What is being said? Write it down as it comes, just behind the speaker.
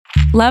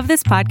Love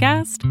this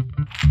podcast?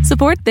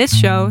 Support this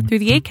show through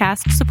the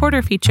Acast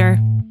supporter feature.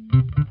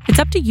 It's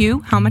up to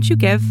you how much you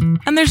give,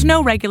 and there's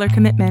no regular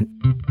commitment.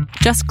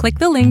 Just click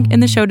the link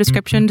in the show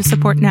description to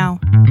support now.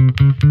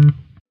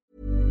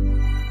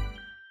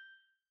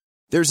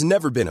 There's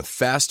never been a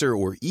faster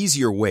or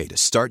easier way to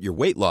start your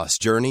weight loss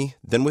journey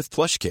than with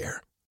PlushCare.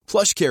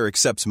 PlushCare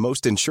accepts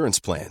most insurance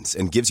plans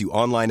and gives you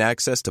online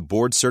access to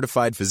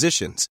board-certified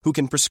physicians who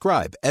can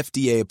prescribe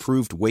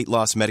FDA-approved weight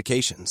loss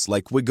medications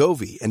like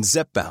Wegovy and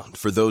Zepbound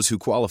for those who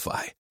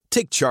qualify.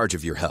 Take charge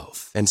of your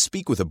health and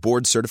speak with a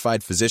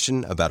board-certified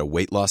physician about a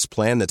weight loss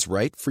plan that's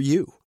right for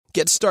you.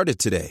 Get started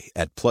today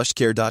at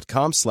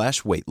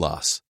plushcare.com/weight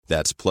loss.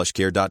 That's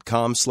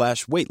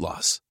plushcare.com/weight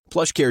loss.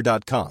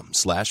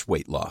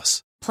 plushcare.com/weight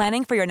loss.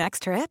 Planning for your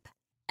next trip?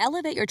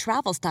 Elevate your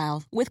travel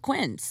style with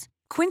Quince.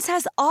 Quince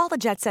has all the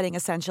jet-setting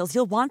essentials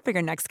you'll want for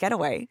your next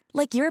getaway,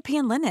 like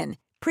European linen,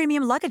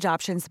 premium luggage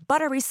options,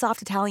 buttery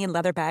soft Italian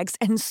leather bags,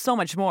 and so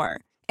much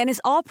more. And is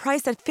all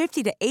priced at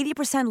 50 to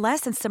 80%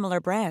 less than similar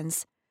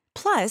brands.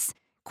 Plus,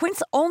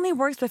 Quince only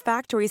works with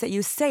factories that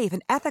use safe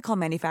and ethical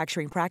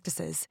manufacturing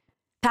practices.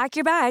 Pack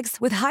your bags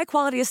with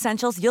high-quality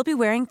essentials you'll be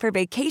wearing for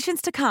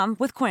vacations to come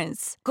with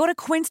Quince. Go to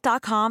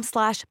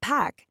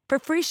quince.com/pack for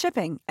free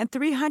shipping and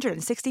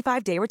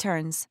 365-day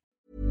returns.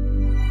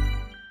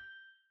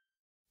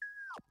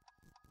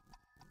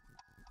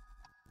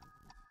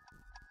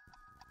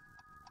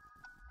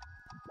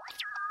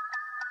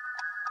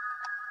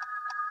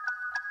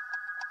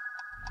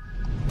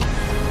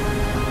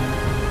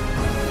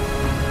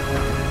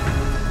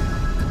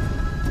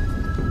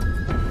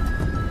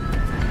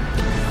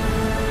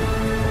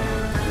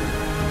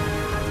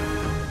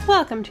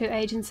 Welcome to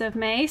Agents of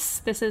Mace.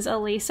 This is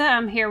Elisa.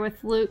 I'm here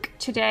with Luke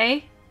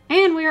today.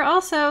 And we are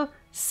also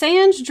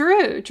sans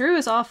Drew. Drew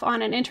is off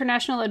on an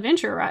international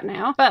adventure right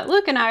now. But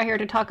Luke and I are here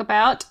to talk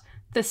about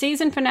the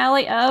season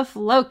finale of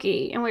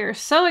Loki. And we are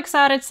so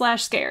excited /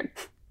 scared.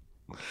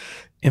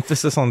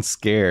 Emphasis on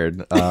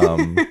scared.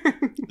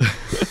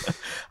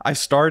 I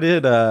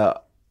started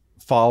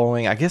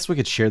following, I guess we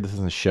could share this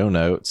in the show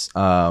notes,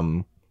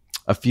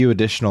 a few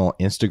additional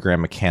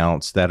Instagram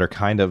accounts that are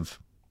kind of,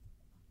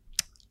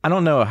 I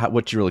don't know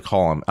what you really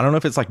call them. I don't know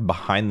if it's like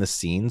behind the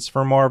scenes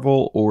for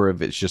Marvel or if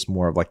it's just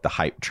more of like the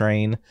hype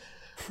train,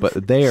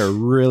 but they are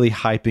really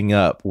hyping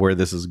up where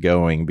this is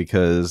going,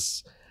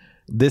 because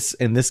this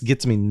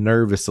gets me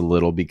nervous a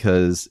little,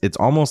 because it's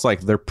almost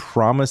like they're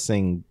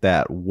promising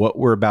that what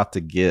we're about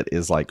to get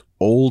is like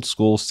old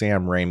school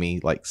Sam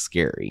Raimi, like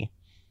scary.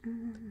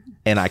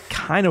 And I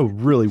kind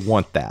of really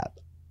want that.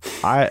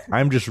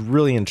 I'm just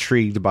really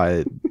intrigued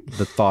by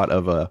the thought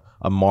of a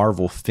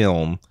Marvel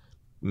film,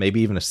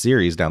 maybe even a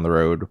series down the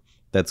road,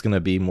 that's going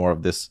to be more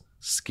of this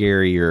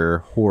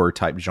scarier horror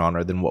type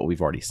genre than what we've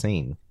already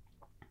seen.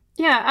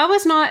 Yeah, I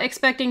was not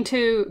expecting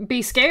to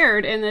be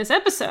scared in this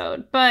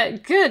episode,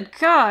 but good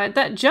God,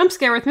 that jump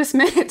scare with Miss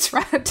Minutes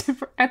right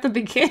at the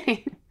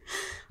beginning.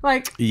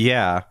 Like,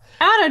 yeah,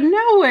 out of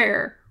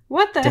nowhere.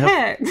 What the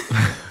heck?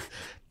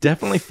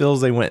 Definitely feels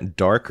they went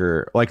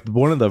darker. Like,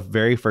 one of the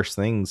very first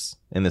things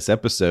in this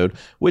episode,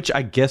 which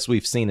I guess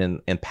we've seen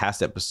in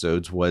past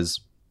episodes,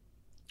 was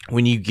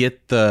when you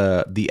get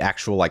the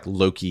actual like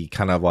Loki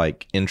kind of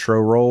like intro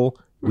roll,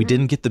 we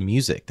didn't get the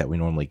music that we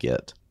normally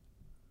get.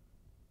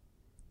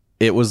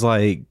 It was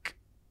like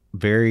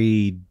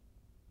very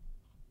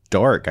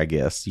dark, I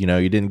guess. You know,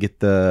 you didn't get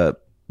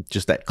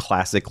just that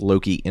classic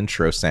Loki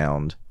intro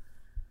sound.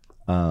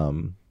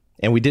 And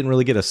we didn't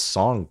really get a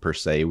song per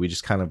se. We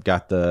just kind of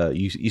got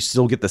you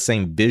still get the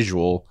same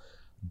visual,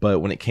 but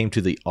when it came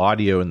to the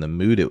audio and the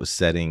mood it was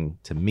setting,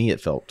 to me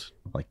it felt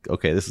like,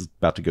 okay, this is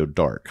about to go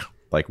dark.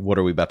 Like, what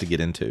are we about to get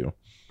into?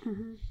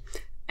 Mm-hmm.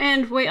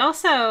 And we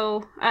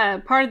also,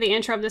 part of the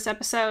intro of this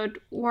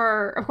episode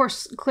were, of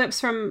course, clips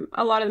from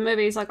a lot of the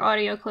movies, like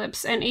audio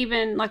clips, and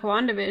even like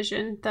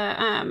WandaVision,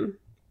 the,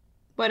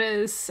 what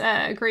is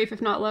grief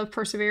if not love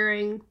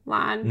persevering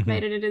line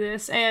made it into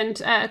this.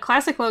 And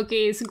classic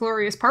Loki's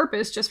glorious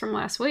purpose just from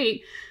last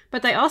week.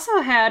 But they also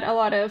had a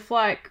lot of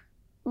like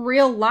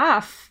real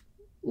life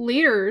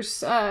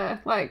leaders,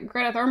 like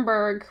Greta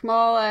Thunberg,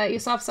 Malala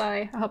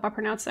Yousafzai, I hope I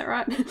pronounced that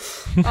right,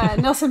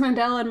 Nelson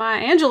Mandela and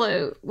Maya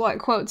Angelou, like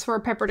quotes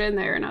were peppered in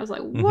there, and I was like,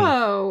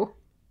 whoa,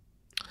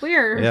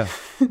 weird. Yeah,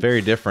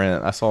 very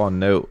different. I saw a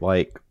note,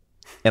 like,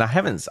 and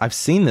I've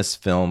seen this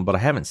film, but I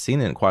haven't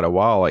seen it in quite a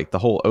while. Like, the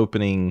whole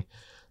opening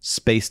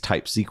space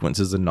type sequence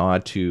is a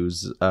nod to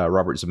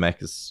Robert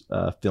Zemeckis'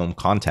 film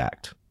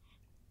Contact.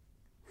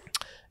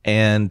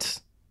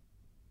 And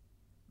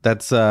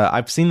that's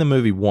I've seen the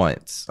movie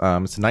once. It's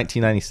a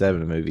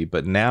 1997 movie,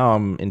 but now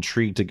I'm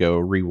intrigued to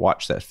go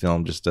rewatch that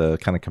film just to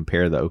kind of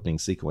compare the opening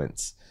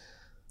sequence.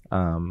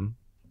 I'll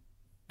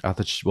have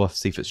to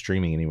see if it's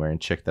streaming anywhere and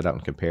check that out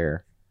and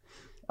compare.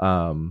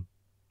 Yeah,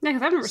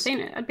 because I've never seen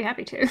it. I'd be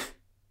happy to.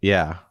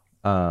 Yeah.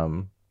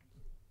 Yeah,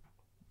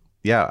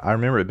 I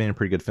remember it being a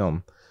pretty good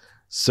film.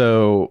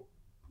 So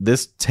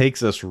this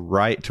takes us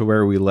right to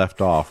where we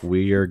left off.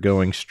 We are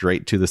going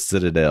straight to the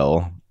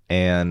Citadel,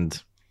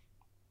 and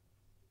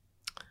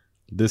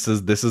This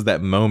is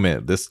that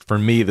moment. This, for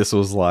me, this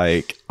was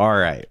like, all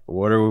right,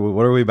 what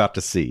are we about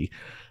to see?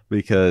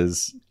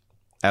 Because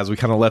as we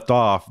kind of left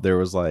off, there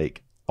was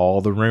like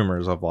all the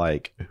rumors of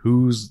like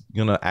who's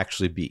gonna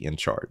actually be in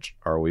charge.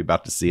 Are we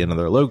about to see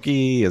another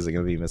Loki? Is it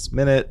gonna be Miss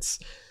Minutes?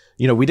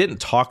 You know, we didn't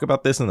talk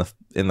about this in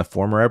the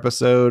former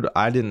episode.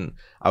 I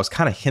was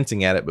kind of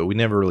hinting at it, but we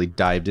never really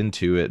dived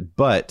into it.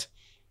 But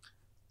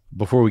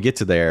before we get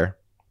to there,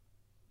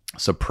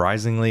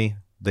 surprisingly,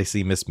 they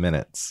see Miss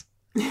Minutes.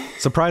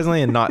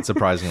 Surprisingly and not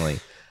surprisingly.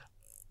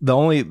 The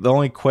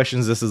only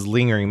questions this is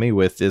lingering me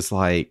with is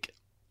like,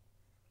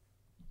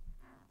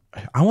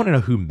 I want to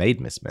know who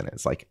made Miss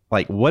Minutes. Like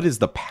what is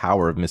the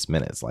power of Miss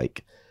Minutes?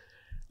 Like,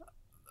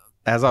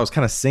 as I was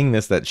kind of seeing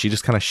this, that she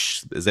just kind of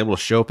is able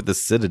to show up at the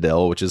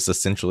Citadel, which is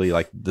essentially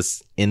like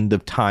this end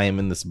of time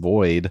in this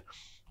void.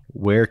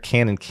 Where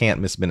can and can't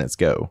Miss Minutes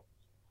go?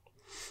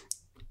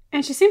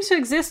 And she seems to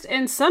exist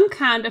in some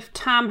kind of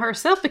time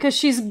herself, because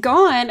she's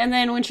gone. And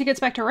then when she gets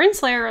back to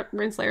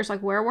Renslayer's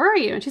like, where were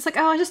you? And she's like,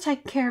 oh, I just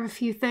taking care of a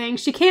few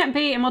things. She can't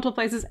be in multiple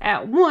places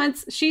at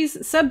once.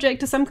 She's subject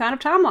to some kind of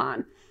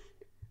timeline.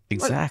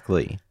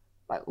 Exactly.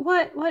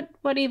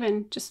 What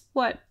even? Just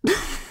what?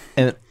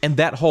 and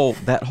that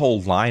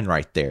whole line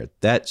right there,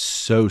 that's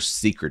so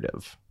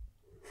secretive.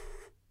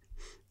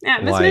 Yeah,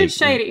 Miss Minutes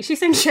shady. She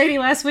seemed shady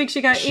last week.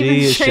 She got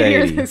even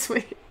shadier this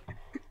week.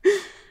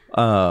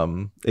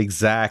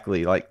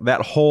 Exactly. Like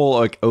that whole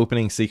like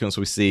opening sequence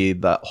we see,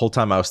 the whole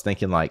time I was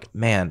thinking like,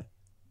 man,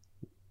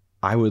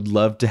 I would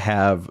love to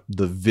have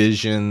the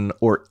Vision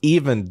or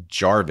even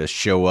Jarvis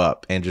show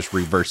up and just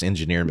reverse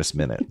engineer Miss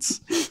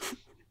Minutes.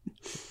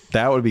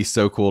 That would be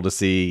so cool to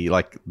see,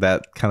 like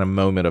that kind of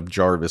moment of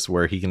Jarvis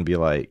where he can be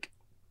like,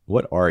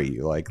 what are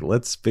you? Like,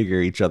 let's figure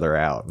each other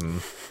out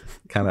and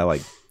kind of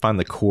like find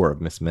the core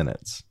of Miss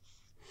Minutes.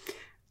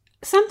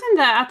 Something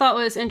that I thought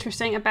was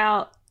interesting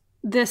about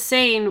this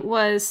scene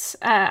was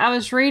I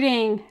was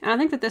reading, I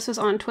think that this was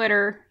on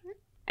Twitter,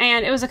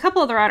 and it was a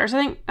couple of the writers.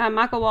 I think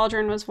Michael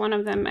Waldron was one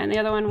of them, and the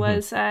other one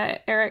was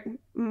Eric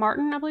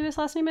Martin, I believe his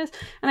last name is.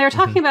 And they were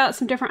talking about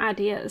some different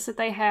ideas that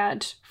they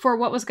had for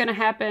what was going to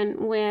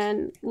happen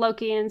when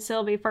Loki and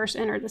Sylvie first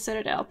entered the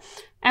Citadel.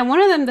 And one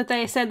of them that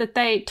they said that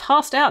they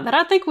tossed out that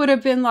I think would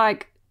have been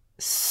like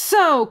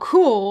so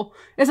cool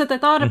is that they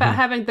thought about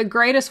having the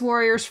greatest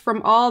warriors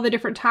from all the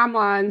different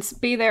timelines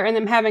be there and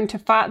them having to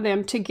fight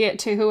them to get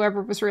to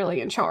whoever was really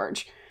in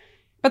charge.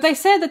 But they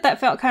said that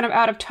felt kind of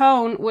out of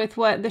tone with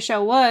what the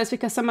show was,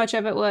 because so much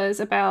of it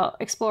was about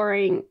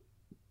exploring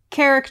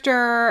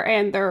character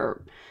and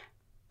their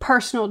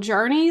personal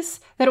journeys,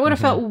 that it would have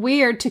felt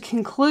weird to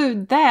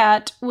conclude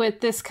that with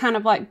this kind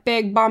of like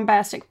big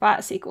bombastic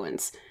fight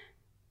sequence.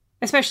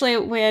 Especially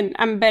when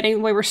I'm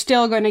betting we were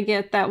still going to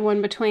get that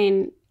one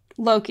between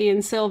Loki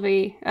and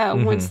Sylvie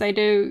once they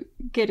do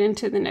get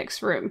into the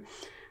next room.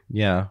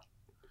 Yeah.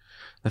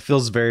 That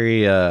feels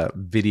very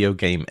video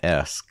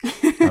game-esque.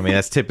 I mean,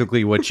 that's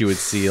typically what you would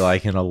see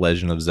like in a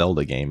Legend of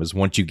Zelda game, is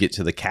once you get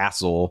to the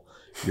castle,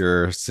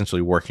 you're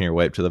essentially working your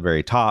way up to the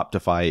very top to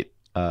fight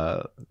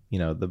the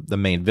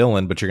main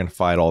villain, but you're going to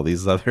fight all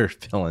these other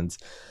villains.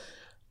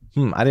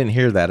 I didn't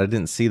hear that. I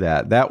didn't see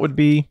that. That would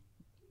be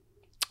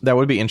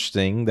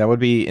interesting. That would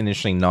be an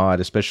interesting nod,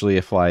 especially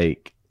if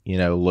like,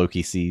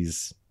 Loki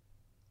sees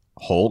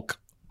Hulk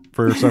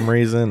for some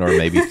reason, or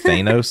maybe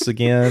Thanos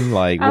again.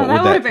 Like, that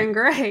would have been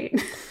great.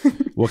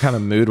 What kind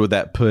of mood would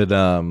that put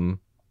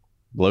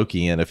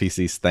Loki in if he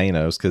sees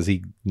Thanos? Because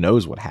he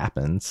knows what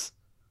happens.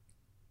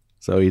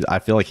 So I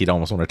feel like he'd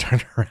almost want to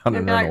turn around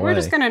and run away. We're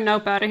just gonna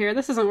nope out of here.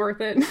 This isn't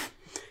worth it.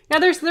 Yeah,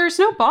 there's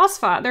no boss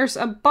fight. There's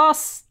a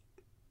boss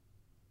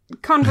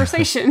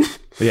conversation.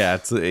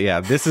 This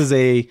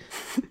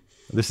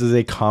is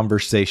a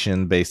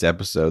conversation-based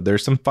episode.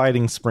 There's some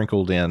fighting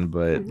sprinkled in,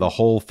 but the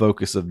whole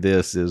focus of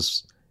this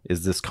is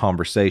this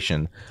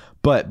conversation.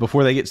 But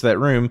before they get to that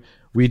room,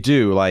 we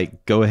do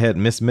like go ahead.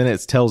 Miss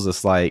Minutes tells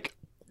us like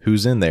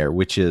who's in there,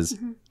 which is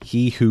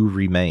He Who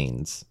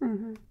Remains,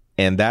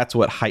 and that's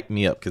what hyped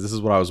me up, because this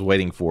is what I was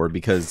waiting for.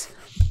 Because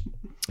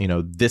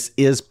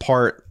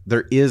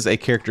there is a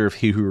character of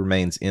He Who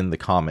Remains in the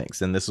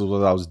comics, and this is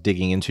what I was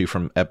digging into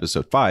from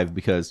episode 5,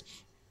 because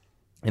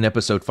in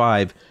episode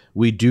 5,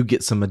 we do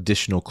get some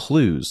additional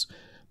clues.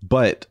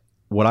 But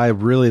what I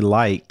really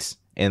liked,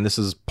 and this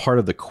is part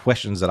of the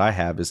questions that I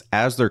have, is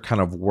as they're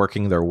kind of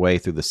working their way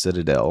through the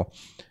Citadel,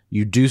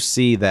 you do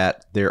see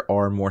that there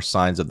are more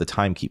signs of the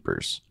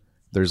Timekeepers.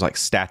 There's like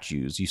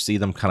statues. You see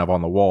them kind of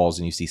on the walls,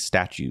 and you see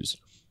statues.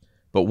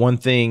 But one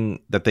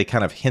thing that they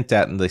kind of hint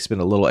at and they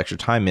spend a little extra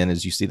time in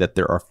is you see that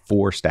there are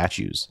 4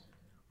 statues,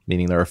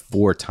 meaning there are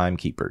 4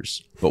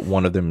 Timekeepers, but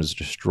one of them is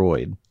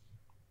destroyed.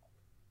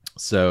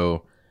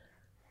 So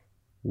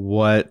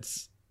what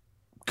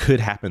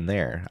could happen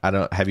there?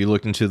 Have you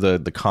looked into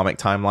the comic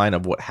timeline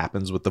of what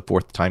happens with the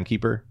 4th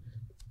Timekeeper?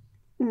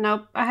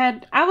 Nope.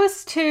 I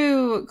was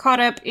too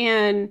caught up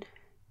in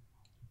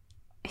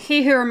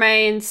He Who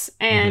Remains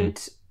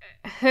and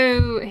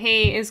who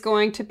he is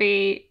going to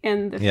be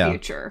in the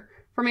future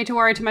for me to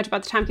worry too much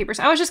about the Timekeepers.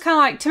 I was just kind of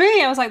like, to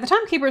me, I was like, the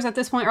Timekeepers at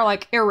this point are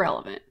like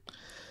irrelevant.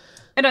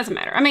 it doesn't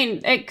matter. I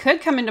mean, it could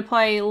come into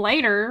play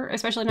later,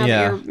 especially now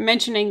that you're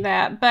mentioning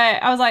that.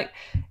 But I was like,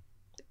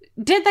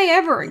 did they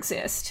ever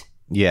exist?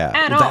 Yeah.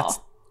 At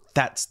all?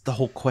 That's the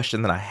whole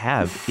question that I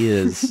have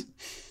is,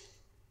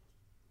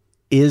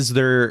 is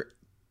there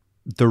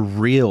the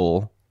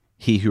real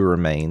He Who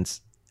Remains?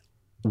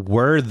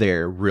 Were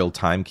there real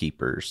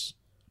timekeepers?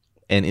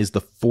 And is the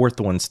fourth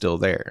one still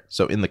there?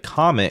 So in the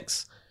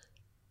comics,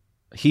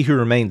 He Who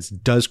Remains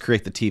does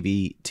create the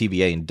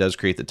TVA and does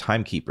create the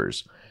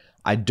timekeepers.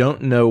 I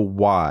don't know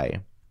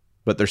why,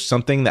 but there's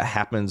something that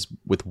happens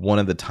with one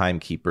of the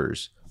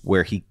timekeepers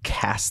where he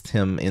casts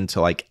him into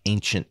like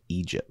ancient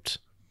Egypt.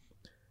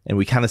 And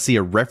we kind of see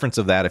a reference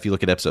of that if you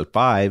look at episode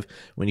 5,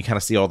 when you kind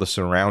of see all the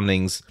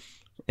surroundings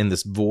in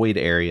this void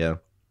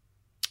area,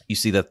 you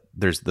see that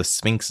there's the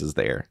sphinxes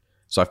there.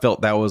 So I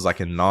felt that was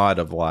like a nod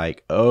of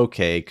like,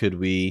 okay,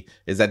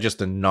 is that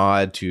just a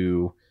nod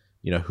to,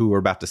 who we're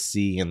about to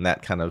see in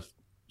that kind of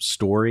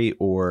story?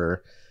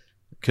 Or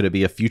could it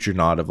be a future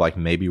nod of like,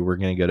 maybe we're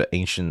going to go to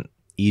ancient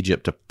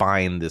Egypt to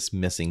find this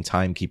missing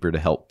timekeeper to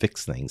help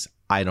fix things?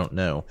 I don't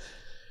know.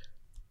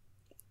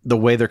 The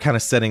way they're kind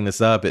of setting this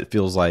up, it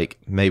feels like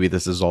maybe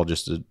this is all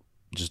just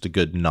a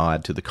good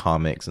nod to the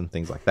comics and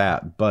things like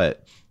that.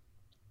 But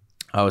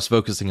I was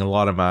focusing a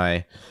lot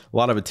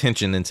of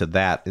attention into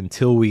that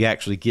until we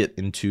actually get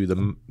into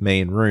the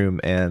main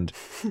room. And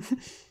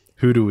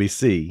who do we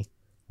see?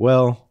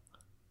 Well,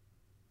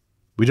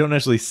 we don't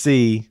actually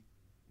see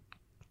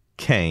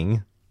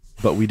Kang,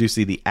 but we do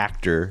see the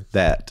actor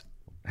that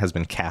has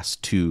been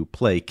cast to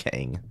play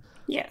Kang.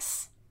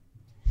 Yes.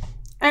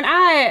 And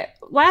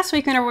last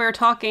week whenever we were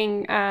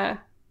talking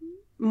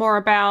more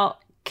about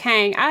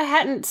Kang, I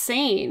hadn't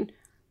seen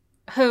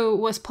who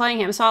was playing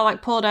him. So I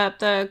pulled up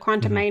the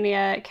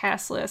Quantumania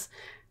cast list.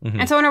 Mm-hmm.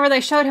 And so whenever they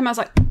showed him, I was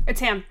like,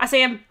 it's him. I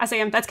see him.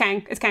 That's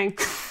Kang. It's Kang.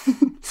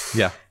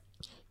 Yeah.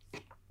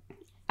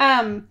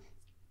 Let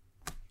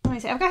me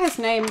see. I've got his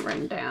name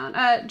written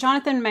down.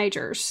 Jonathan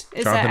Majors.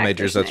 Jonathan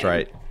Majors, that's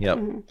right. Yep.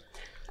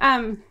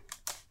 Mm-hmm.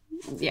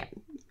 Yeah.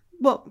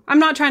 Well, I'm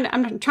trying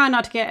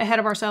not to get ahead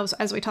of ourselves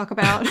as we talk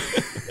about.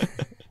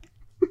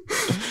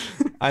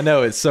 I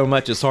know it's so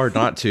much, it's hard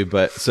not to,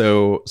 but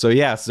so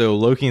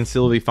Loki and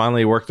Sylvie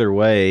finally work their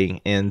way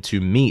in to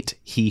meet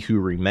He Who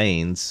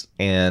Remains,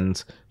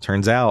 and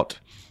turns out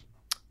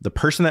the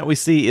person that we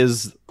see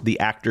is the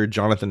actor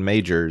Jonathan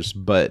Majors,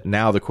 but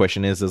now the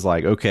question is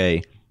like,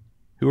 okay,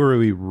 who are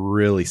we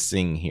really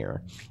seeing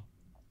here?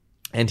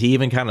 And he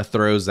even kind of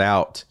throws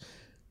out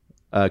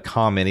a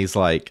comment. He's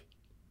like,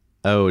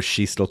 oh, is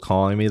she still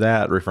calling me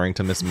that? Referring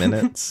to Miss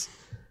Minutes,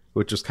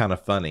 which was kind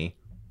of funny.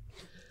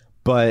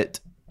 But,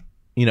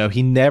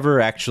 he never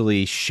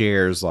actually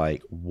shares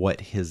like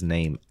what his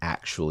name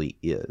actually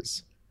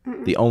is.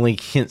 Mm-mm. The only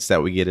hints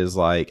that we get is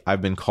like,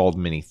 I've been called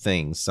many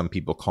things. Some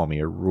people call me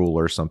a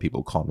ruler. Some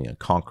people call me a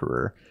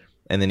conqueror.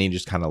 And then he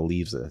just kind of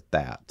leaves it at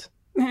that.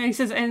 And he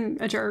says,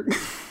 and a jerk.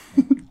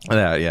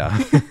 Yeah.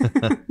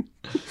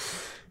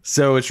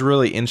 So it's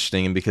really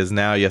interesting because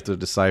now you have to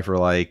decipher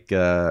like,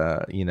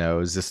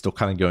 is this still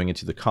kind of going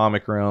into the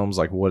comic realms?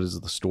 Like, what is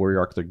the story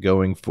arc they're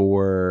going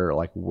for?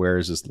 Like, where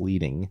is this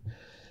leading?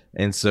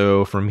 And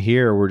so from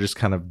here, we're just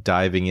kind of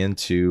diving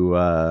into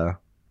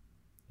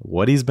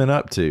what he's been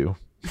up to,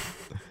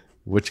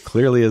 which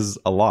clearly is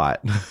a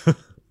lot.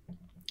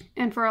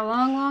 And for a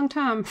long, long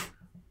time.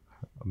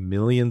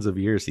 Millions of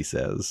years, he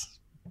says.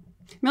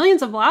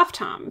 Millions of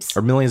lifetimes.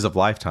 Or millions of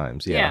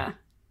lifetimes, yeah.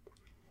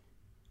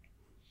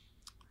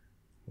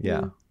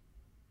 Yeah.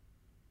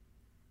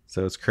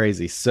 So it's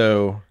crazy.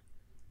 So,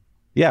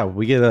 yeah,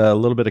 we get a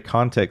little bit of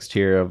context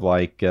here of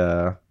like,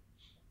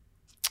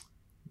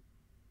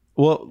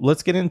 well,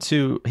 let's get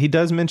into, he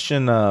does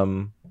mention,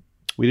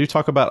 we do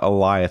talk about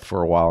Alioth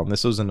for a while, and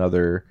this was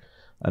another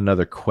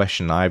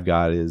question I've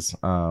got is,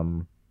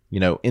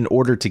 in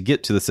order to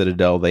get to the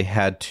Citadel, they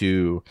had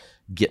to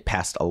get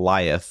past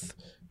Alioth,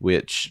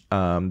 which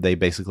they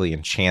basically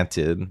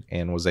enchanted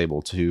and was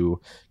able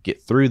to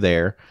get through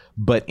there.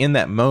 But in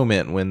that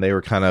moment when they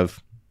were kind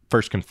of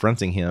first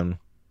confronting him,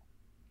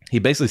 he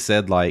basically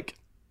said like,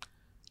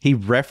 he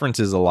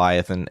references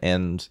Alioth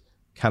and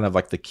kind of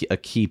like a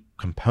key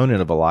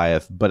component of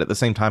Alioth, but at the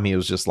same time he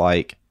was just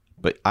like,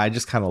 but I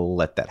just kind of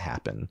let that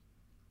happen.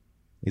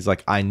 He's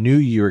like, I knew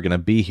you were going to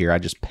be here. I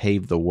just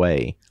paved the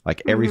way.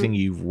 Like everything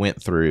you've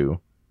went through,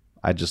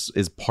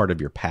 is part of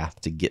your path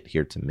to get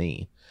here to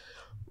me.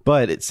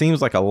 But it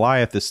seems like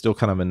Alioth is still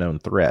kind of a known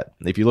threat.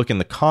 If you look in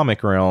the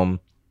comic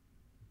realm,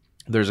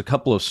 there's a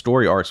couple of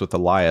story arcs with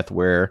Alioth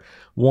where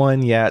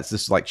one, it's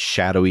this like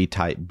shadowy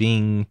type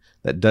being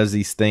that does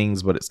these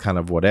things, but it's kind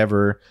of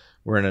whatever.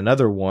 Where in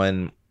another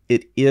one,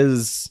 it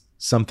is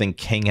something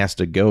Kang has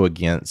to go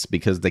against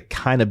because they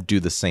kind of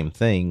do the same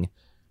thing.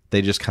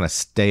 They just kind of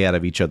stay out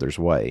of each other's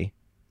way.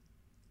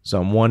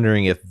 So I'm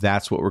wondering if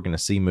that's what we're going to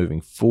see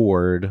moving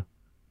forward,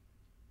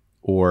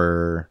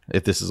 or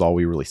if this is all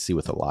we really see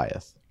with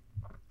Alioth.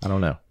 I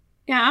don't know.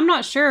 Yeah, I'm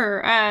not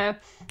sure. I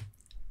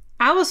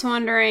was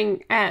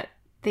wondering at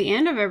the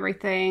end of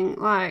everything,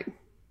 like,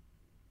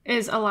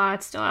 is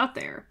Alioth still out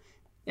there?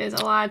 Is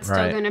Alliance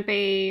still going to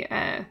be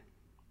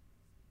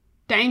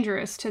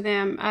dangerous to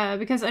them?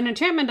 Because an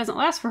enchantment doesn't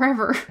last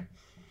forever.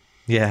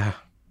 Yeah.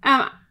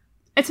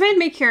 It's made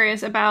me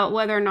curious about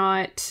whether or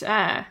not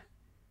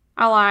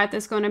Alliance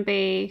is going to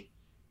be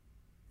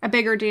a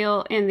bigger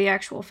deal in the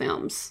actual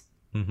films.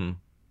 Mm-hmm.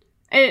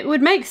 It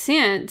would make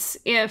sense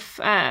if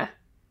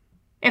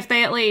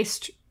they at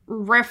least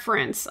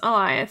reference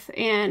Alliance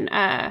in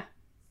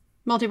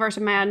Multiverse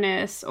of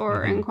Madness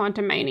or in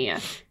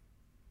Quantumania.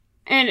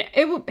 And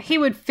he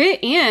would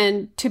fit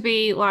in to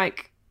be,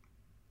 like,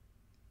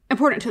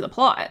 important to the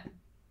plot.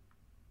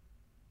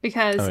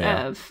 Because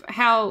of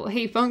how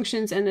he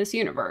functions in this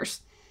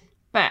universe.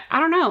 But I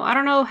don't know. I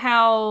don't know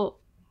how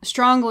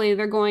strongly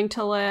they're going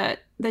to let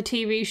the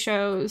TV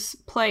shows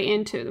play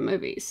into the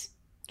movies.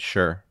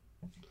 Sure.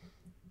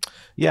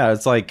 Yeah,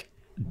 it's like,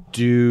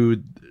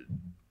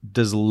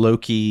 does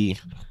Loki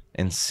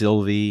and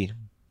Sylvie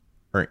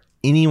or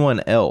anyone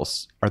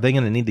else, are they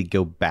going to need to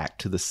go back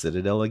to the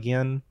Citadel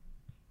again?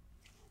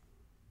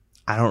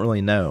 I don't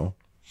really know.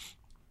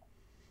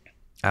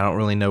 I don't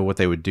really know what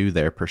they would do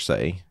there per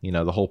se. You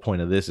know, the whole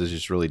point of this is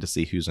just really to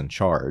see who's in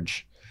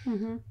charge.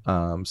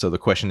 Mm-hmm. So the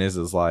question is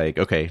like,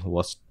 okay,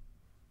 let's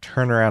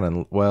turn around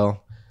and,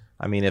 well,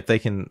 I mean, if they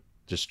can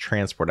just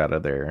transport out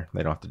of there,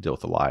 they don't have to deal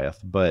with Alioth.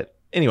 But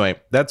anyway,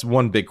 that's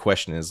one big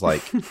question is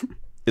like,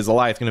 is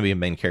Alioth going to be a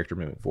main character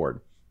moving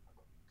forward?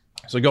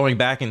 So going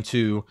back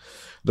into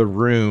the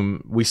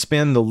room, we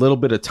spend a little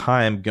bit of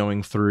time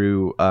going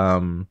through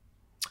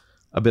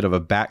a bit of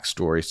a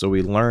backstory. So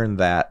we learn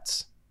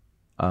that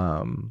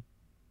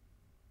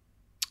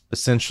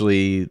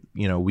essentially,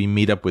 you know, we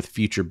meet up with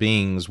future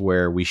beings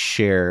where we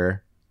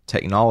share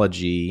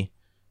technology,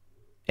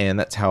 and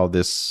that's how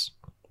this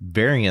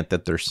variant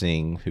that they're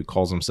seeing, who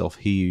calls himself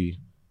He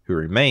Who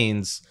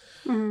Remains,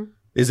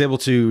 is able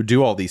to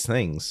do all these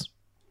things.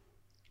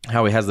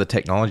 How he has the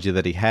technology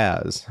that he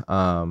has,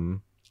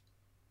 and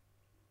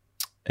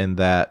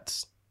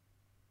that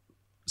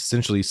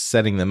essentially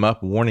setting them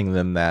up, warning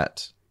them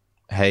that,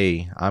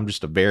 hey, I'm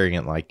just a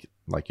variant like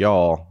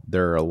y'all.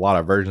 There are a lot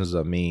of versions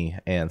of me,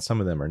 and some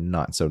of them are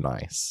not so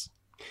nice.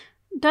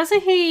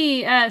 Doesn't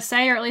he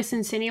say, or at least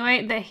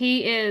insinuate, that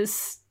he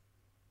is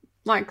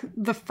like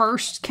the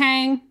first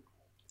Kang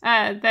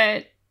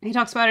that he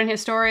talks about in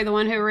his story, the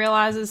one who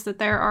realizes that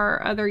there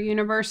are other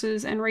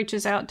universes and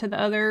reaches out to the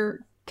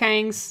other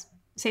Kangs?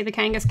 See the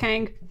Kangas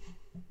Kang?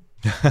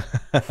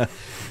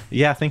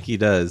 Yeah, I think he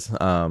does.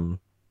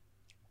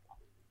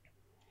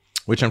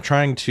 Which I'm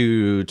trying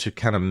to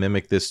kind of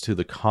mimic this to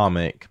the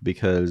comic,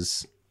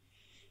 because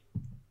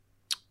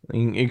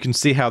you can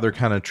see how they're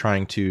kind of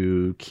trying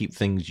to keep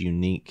things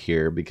unique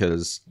here,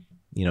 because,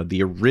 you know,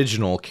 the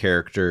original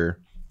character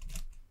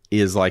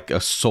is like a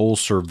sole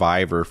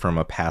survivor from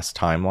a past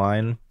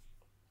timeline.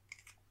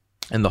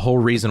 And the whole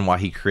reason why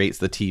he creates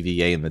the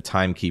TVA and the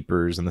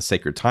Timekeepers and the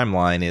Sacred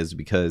Timeline is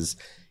because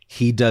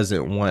he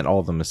doesn't want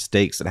all the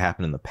mistakes that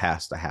happened in the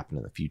past to happen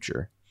in the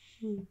future.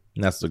 And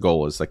that's the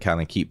goal, is to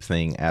kind of keep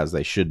things as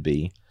they should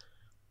be.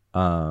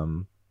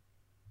 You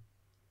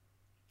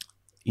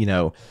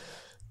know,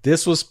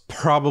 this was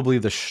probably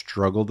the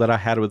struggle that I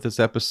had with this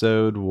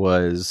episode,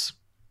 was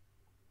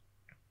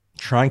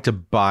trying to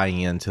buy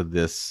into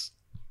this,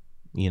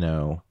 you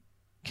know,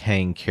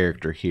 Kang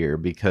character here,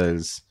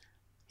 because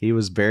he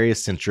was very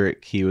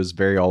eccentric. He was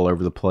very all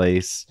over the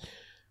place.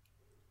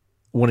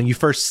 When you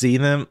first see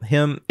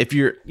him, if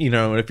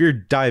you're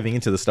diving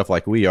into the stuff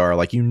like we are,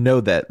 like, you know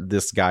that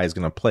this guy is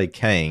going to play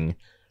Kang.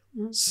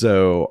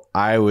 So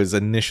I was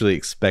initially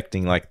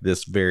expecting like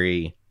this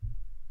very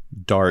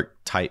dark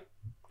type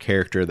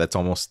character that's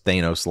almost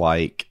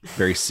Thanos-like,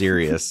 very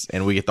serious,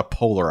 and we get the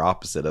polar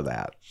opposite of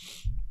that.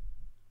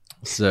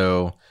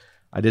 So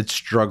I did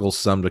struggle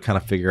some to kind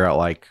of figure out,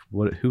 like,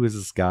 who is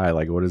this guy?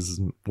 Like, what is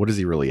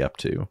he really up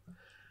to?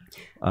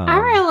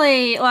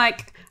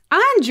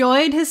 I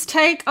enjoyed his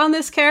take on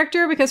this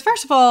character, because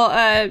first of all,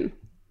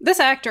 this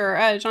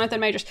actor, Jonathan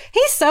Majors,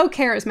 he's so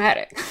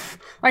charismatic.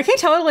 Like, he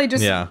totally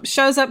just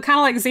shows up kind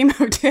of like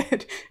Zemo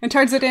did and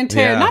turns it into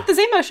not the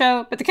Zemo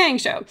show, but the Kang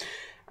show.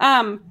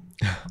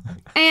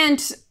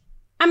 And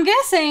I'm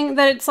guessing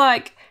that it's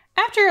like,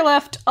 after you're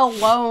left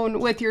alone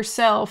with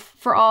yourself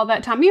for all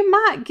that time, you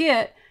might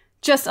get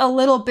just a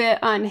little bit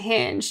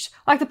unhinged.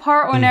 Like the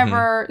part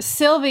whenever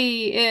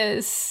Sylvie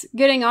is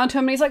getting onto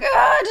him and he's like,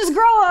 just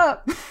grow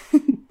up.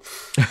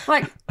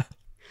 Like,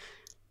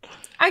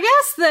 I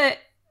guess that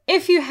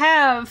if you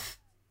have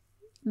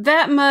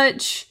that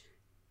much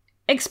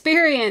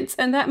experience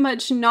and that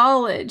much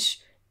knowledge,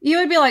 you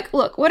would be like,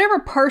 look, whatever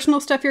personal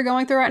stuff you're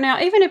going through right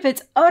now, even if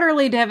it's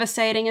utterly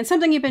devastating and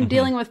something you've been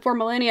dealing with for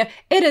millennia,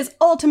 it is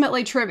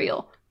ultimately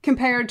trivial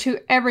compared to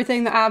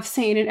everything that I've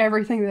seen and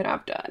everything that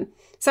I've done.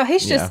 So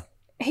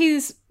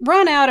he's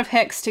run out of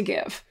hex to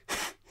give.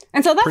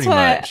 And so that's pretty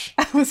what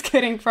I was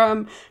getting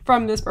from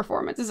this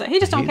performance, is that he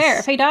just don't care.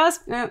 If he dies,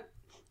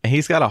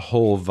 he's got a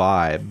whole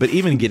vibe. But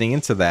even getting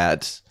into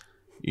that,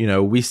 you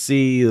know, we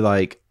see,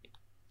 like,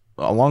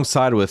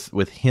 alongside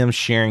with him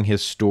sharing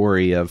his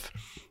story of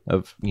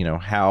of, you know,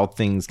 how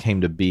things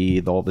came to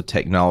be, all the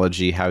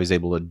technology, how he's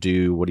able to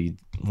do what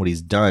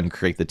he's done,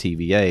 create the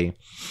TVA.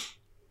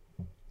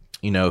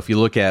 You know, if you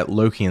look at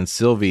Loki and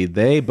Sylvie,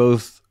 they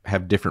both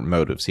have different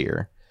motives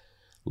here.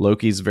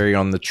 Loki's very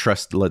on the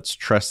trust. Let's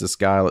trust this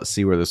guy. Let's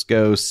see where this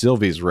goes.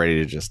 Sylvie's ready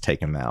to just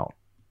take him out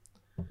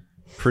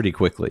pretty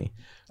quickly.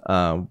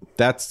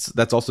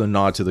 That's also a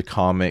nod to the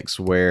comics,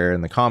 where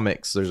in the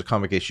comics, there's a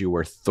comic issue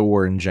where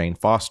Thor and Jane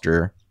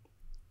Foster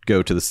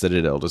go to the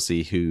Citadel to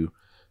see who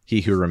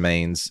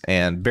remains,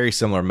 and very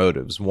similar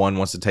motives. One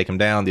wants to take him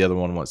down. The other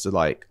one wants to,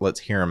 like, let's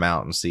hear him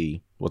out and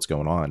see what's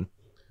going on.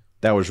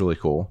 That was really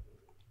cool.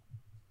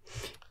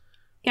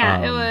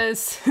 Yeah,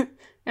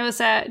 it was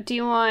that, do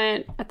you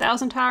want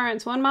 1,000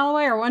 tyrants 1 mile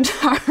away or 1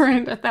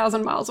 tyrant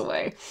 1,000 miles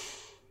away?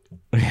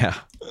 Yeah.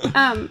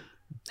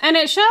 And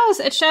it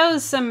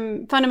shows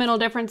some fundamental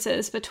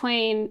differences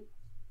between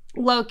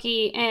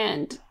Loki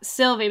and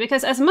Sylvie,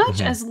 because as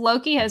much as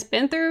Loki has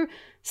been through,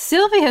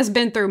 Sylvie has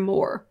been through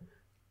more.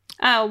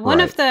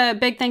 One of the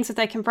big things that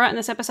they confront in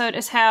this episode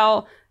is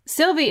how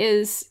Sylvie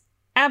is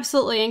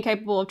absolutely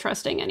incapable of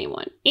trusting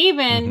anyone,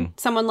 even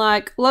someone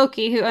like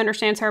Loki, who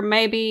understands her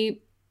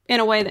maybe in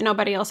a way that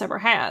nobody else ever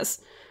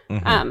has.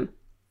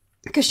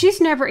 Because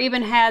she's never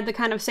even had the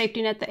kind of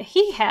safety net that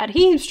he had.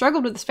 He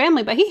struggled with his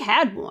family, but he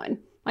had one.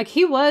 Like,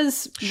 he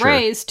was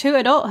raised to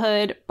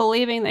adulthood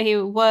believing that he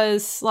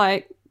was,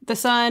 like, the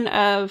son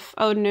of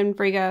Odin and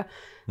Frigga.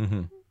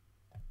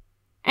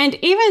 And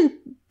even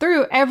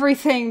through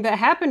everything that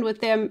happened with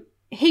them,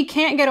 he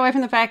can't get away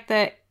from the fact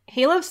that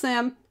he loves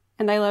them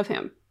and they love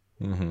him.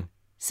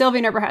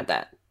 Sylvie never had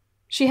that.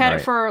 She had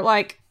it for,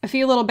 like, a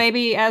few little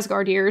baby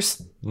Asgard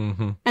years,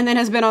 and then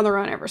has been on the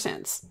run ever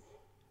since.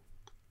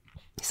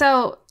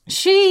 So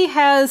she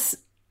has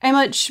a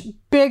much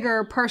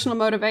bigger personal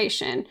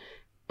motivation,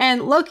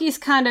 and Loki's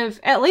kind of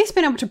at least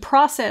been able to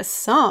process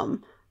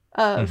some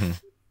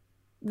of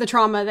the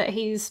trauma that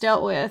he's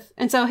dealt with.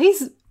 And so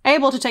he's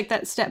able to take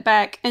that step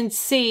back and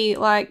see,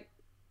 like,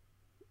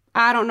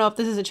 I don't know if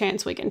this is a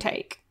chance we can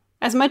take.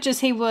 As much as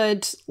he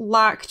would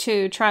like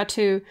to try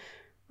to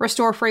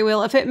restore free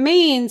will,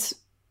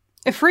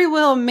 if free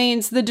will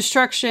means the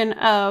destruction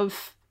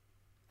of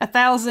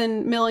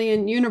 1,000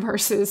 million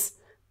universes,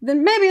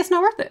 then maybe it's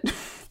not worth it.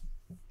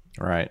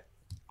 Right.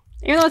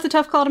 Even though it's a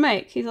tough call to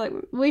make. He's like,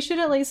 we should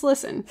at least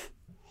listen.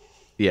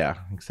 Yeah,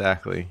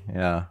 exactly.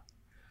 Yeah.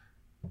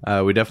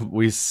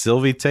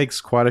 Sylvie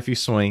takes quite a few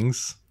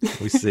swings,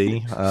 we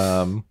see.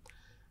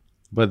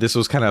 But this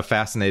was kind of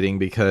fascinating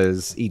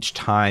because each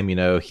time, you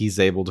know, he's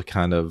able to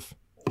kind of,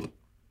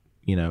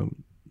 you know,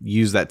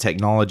 use that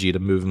technology to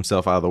move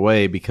himself out of the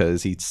way,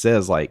 because he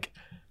says, like,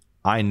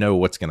 I know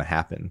what's going to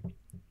happen.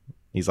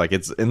 He's like, I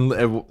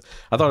thought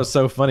it was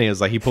so funny.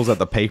 It's like he pulls out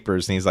the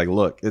papers and he's like,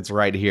 look, it's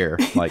right here.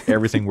 Like,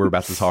 everything we're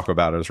about to talk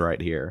about is right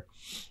here.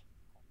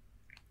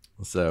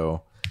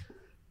 So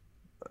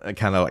it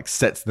kind of like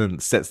sets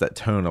that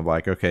tone of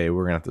like, okay,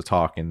 we're gonna have to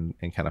talk and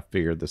kind of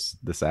figure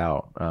this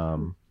out.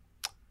 And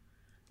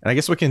I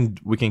guess we can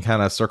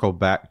kind of circle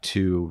back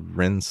to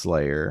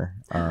Renslayer,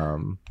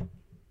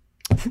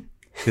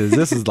 because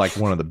this is like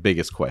one of the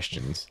biggest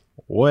questions.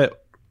 What's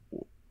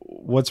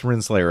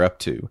Renslayer up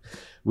to?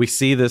 We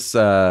see this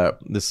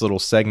little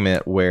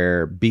segment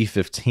where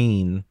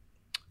B-15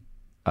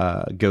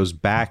 goes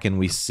back, and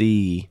we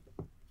see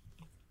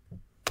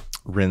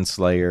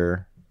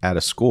Renslayer at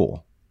a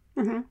school.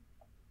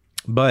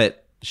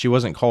 But she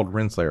wasn't called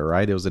Renslayer,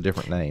 right? It was a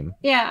different name.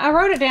 Yeah, I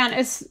wrote it down.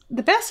 It's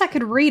the best I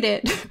could read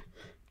it.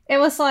 It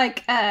was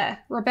like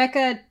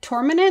Rebecca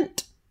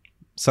Torminent.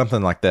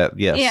 Something like that,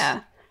 yes.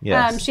 Yeah.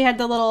 Yes. She had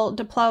the little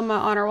diploma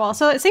on her wall.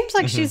 So it seems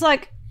like she's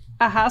like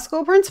a high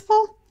school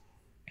principal.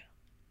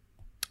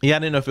 Yeah, I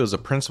didn't know if it was a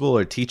principal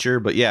or a teacher,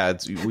 but yeah,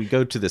 we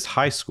go to this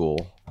high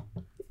school.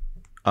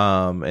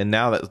 And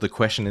now that the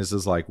question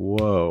is like,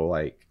 whoa,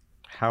 like,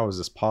 how is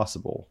this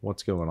possible?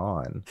 What's going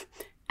on?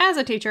 As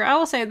a teacher, I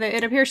will say that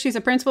it appears she's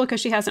a principal because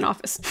she has an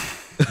office.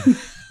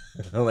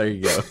 Well, there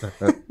you go.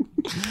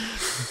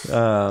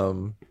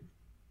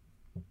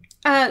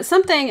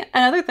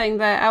 Another thing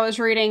that I was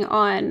reading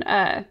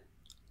on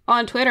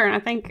Twitter, and I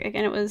think,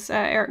 again, it was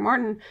Eric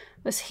Martin,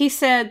 was he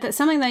said that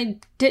something they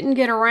didn't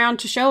get around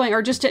to showing,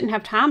 or just didn't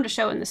have time to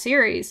show in the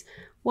series,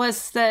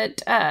 was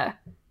that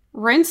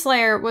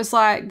Renslayer was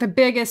like the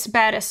biggest,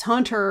 baddest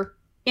hunter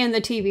in the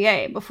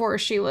TVA before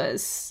she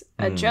was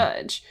a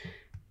judge.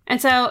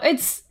 And so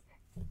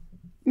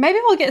maybe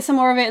we'll get some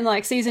more of it in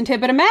like season 2,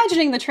 but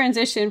imagining the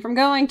transition from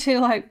going to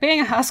like being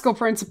a high school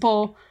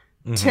principal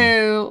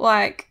to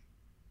like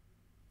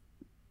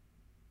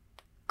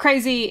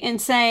crazy,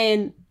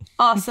 insane,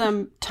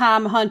 awesome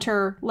time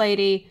hunter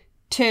lady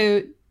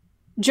to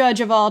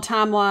judge of all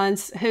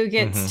timelines, who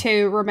gets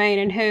to remain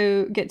and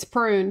who gets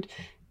pruned.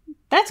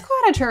 That's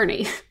quite a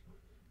journey.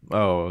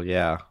 Oh,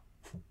 yeah.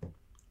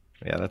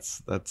 Yeah,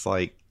 that's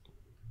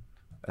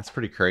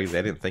pretty crazy.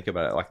 I didn't think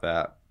about it like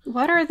that.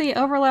 What are the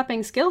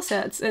overlapping skill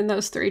sets in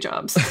those 3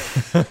 jobs?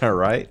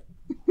 Right.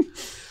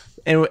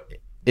 And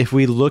if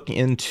we look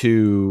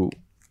into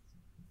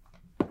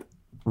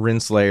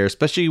Renslayer,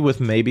 especially with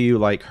maybe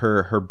like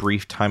her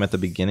brief time at the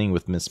beginning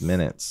with Miss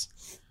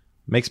Minutes,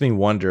 makes me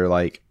wonder,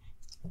 like,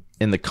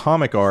 in the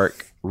comic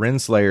arc,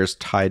 Renslayer's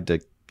tied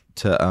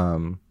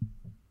to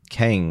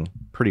Kang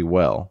pretty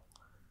well.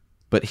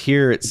 But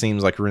here it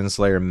seems like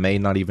Renslayer may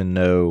not even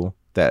know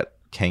that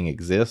Kang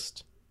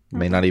exists,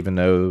 may not even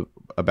know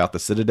about the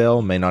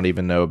Citadel, may not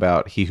even know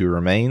about He Who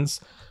Remains.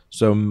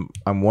 So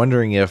I'm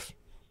wondering if,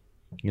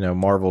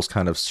 Marvel's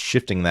kind of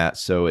shifting that,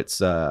 so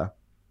it's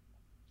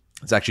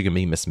actually going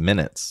to be Miss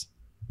Minutes.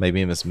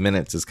 Maybe Miss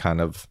Minutes is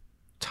kind of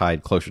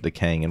tied closer to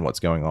Kang and what's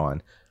going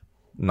on.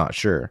 Not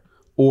sure.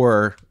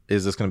 Or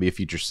is this going to be a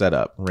future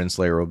setup?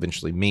 Renslayer will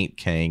eventually meet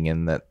Kang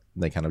and that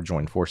they kind of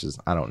join forces.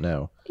 I don't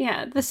know.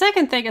 Yeah, the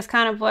second thing is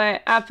kind of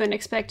what I've been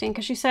expecting,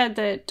 because she said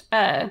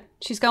that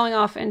she's going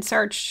off in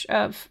search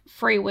of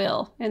free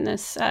will in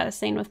this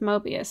scene with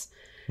Mobius.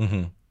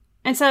 Mm-hmm.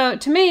 And so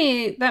to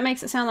me, that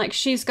makes it sound like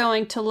she's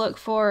going to look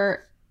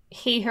for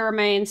He Who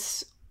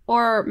Remains,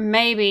 or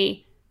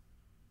maybe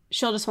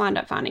she'll just wind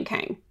up finding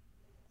Kang.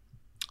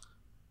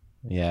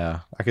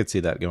 Yeah, I could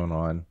see that going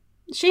on.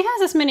 She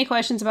has as many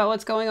questions about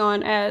what's going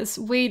on as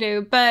we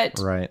do, but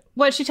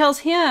what she tells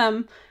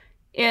him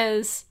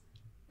is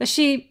that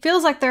she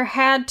feels like there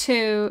had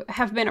to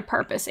have been a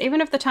purpose.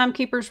 Even if the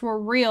timekeepers were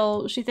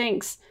real, she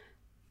thinks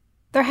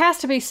there has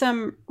to be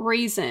some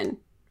reason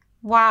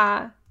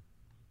why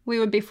we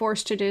would be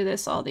forced to do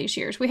this all these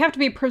years. We have to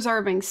be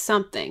preserving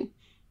something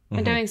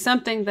and doing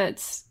something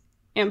that's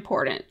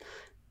important.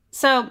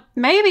 So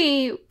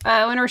maybe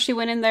whenever she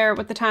went in there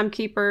with the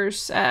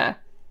timekeepers,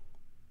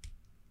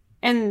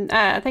 and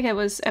I think it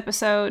was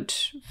episode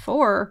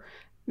 4,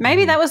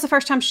 maybe that was the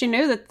first time she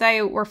knew that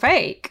they were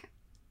fake.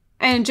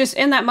 And just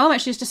in that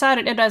moment, she's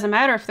decided it doesn't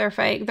matter if they're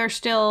fake. There's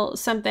still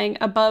something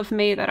above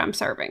me that I'm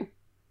serving.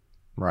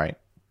 Right.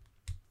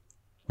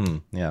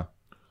 Yeah.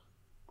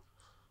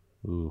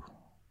 Ooh.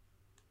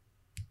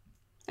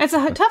 It's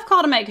a tough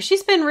call to make, because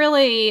she's been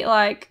really,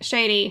 like,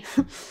 shady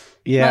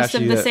most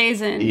of the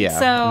season. Yeah.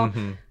 So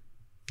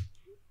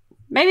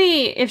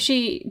maybe if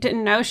she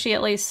didn't know, she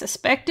at least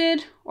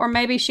suspected, or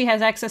maybe she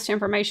has access to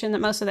information that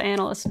most of the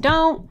analysts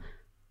don't.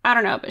 I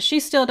don't know, but she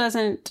still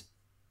doesn't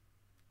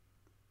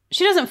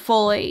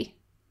fully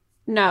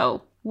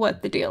know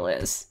what the deal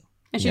is,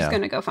 and she's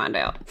going to go find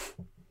out.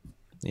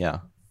 Yeah.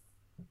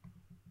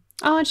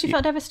 Oh, and she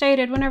felt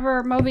devastated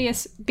whenever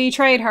Mobius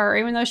betrayed her,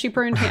 even though she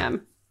pruned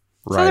him.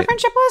 Right. So the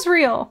friendship was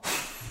real.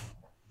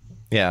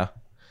 Yeah.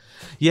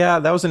 Yeah,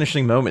 that was an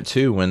interesting moment,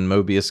 too, when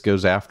Mobius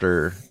goes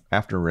after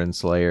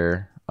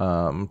Renslayer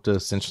to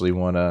essentially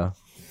want to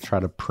try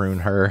to prune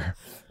her,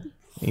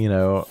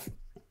 But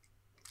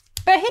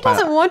he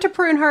doesn't want to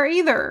prune her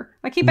either.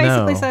 Like, he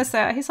basically says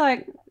that. He's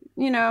like,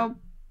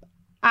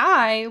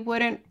 I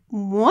wouldn't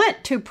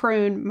want to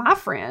prune my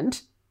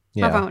friend,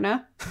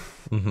 Ravonna.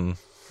 Mm-hmm.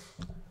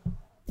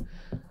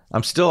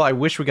 I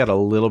wish we got a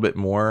little bit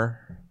more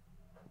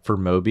for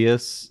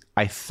Mobius.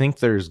 I think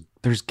there's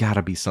got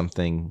to be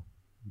something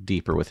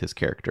deeper with his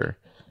character.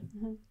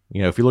 Mm-hmm.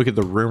 If you look at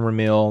the rumor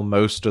mill,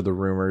 most of the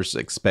rumors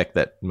expect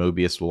that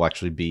Mobius will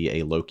actually be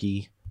a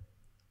Loki.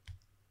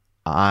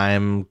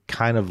 I'm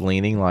kind of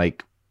leaning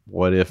like,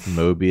 what if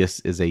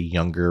Mobius is a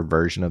younger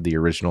version of the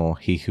original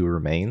He Who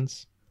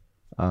Remains?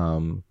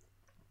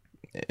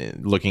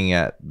 Looking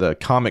at the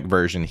comic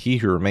version, He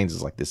Who Remains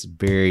is like this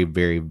very,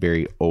 very,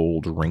 very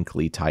old,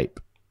 wrinkly type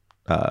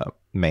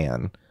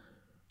man,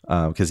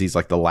 because he's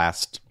like the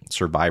last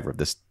survivor of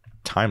this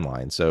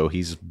timeline. So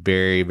he's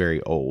very,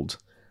 very old.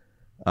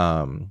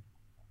 I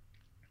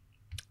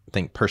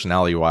think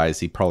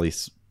personality-wise,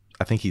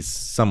 I think he's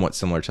somewhat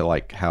similar to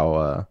like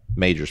how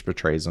Majors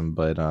portrays him,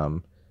 but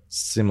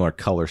similar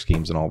color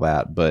schemes and all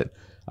that. But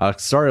I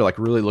started like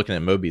really looking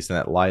at Mobius in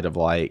that light of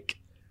like,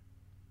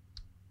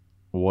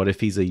 what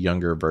if he's a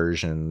younger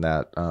version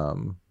that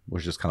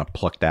was just kind of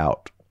plucked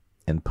out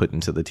and put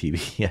into the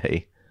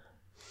TVA?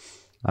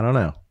 I don't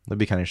know. That'd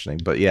be kind of interesting.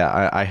 But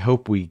yeah, I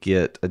hope we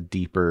get a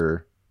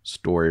deeper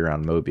story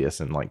around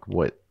Mobius and like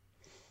what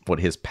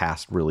his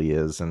past really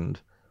is and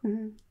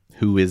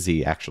who is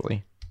he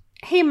actually.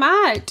 He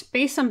might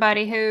be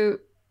somebody who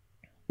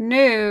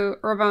knew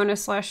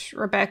Ravonna /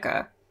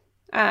 Rebecca.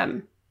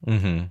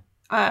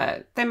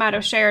 They might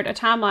have shared a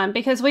timeline,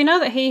 because we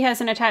know that he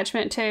has an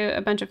attachment to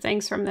a bunch of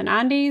things from the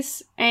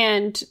 90s,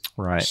 and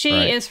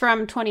she is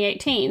from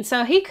 2018.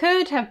 So he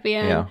could have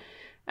been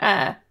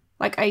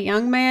like a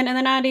young man in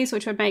the 90s,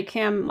 which would make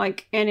him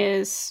like in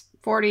his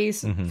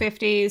 40s,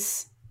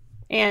 50s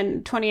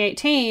in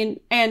 2018.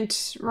 And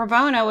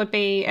Ravonna would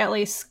be at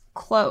least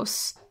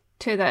close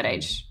to that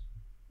age,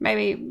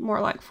 maybe more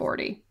like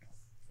 40.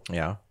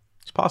 Yeah,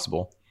 it's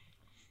possible.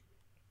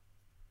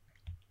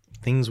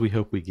 Things we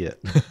hope we get.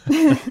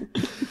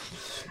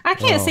 I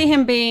can't see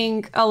him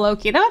being a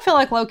Loki. That would feel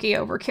like Loki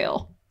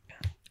overkill.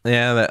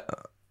 Yeah,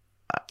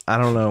 I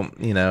don't know.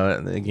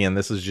 Again,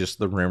 this is just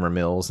the rumor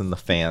mills and the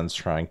fans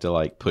trying to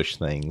like push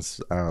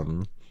things.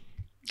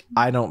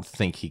 I don't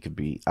think he could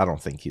be. I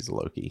don't think he's a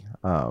Loki.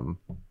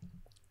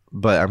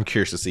 But I'm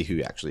curious to see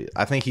who actually.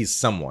 I think he's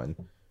someone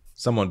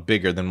someone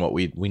bigger than what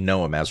we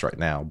know him as right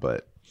now,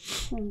 but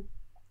I'm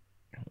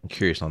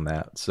curious on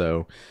that.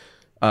 So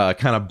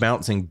kind of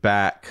bouncing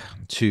back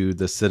to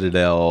the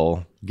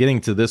Citadel,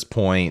 getting to this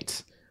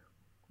point,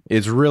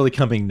 is really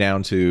coming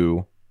down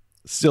to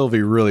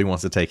Sylvie really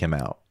wants to take him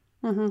out.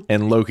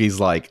 And Loki's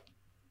like,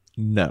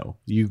 no,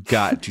 you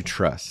got to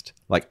trust.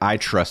 Like, I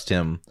trust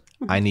him.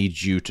 I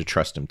need you to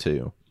trust him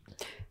too.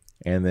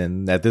 And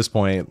then at this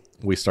point,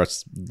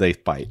 they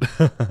fight.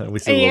 We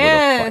see a little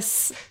bit of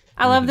fight.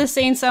 I love this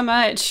scene so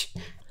much.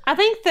 I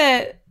think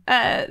that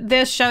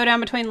this showdown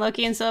between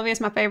Loki and Sylvie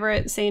is my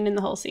favorite scene in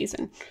the whole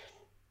season.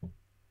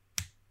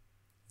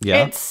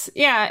 Yeah.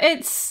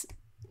 It's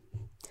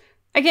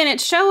again,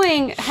 it's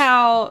showing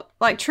how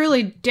like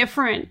truly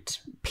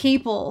different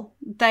people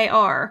they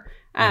are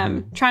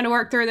trying to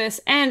work through this.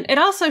 And it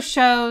also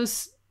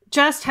shows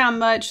just how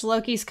much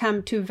Loki's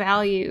come to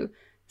value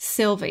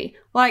Sylvie.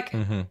 Like,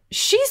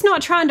 she's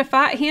not trying to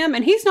fight him,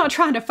 and he's not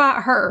trying to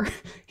fight her.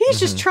 He's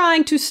just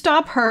trying to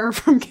stop her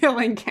from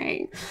killing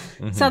Kang.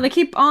 So they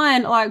keep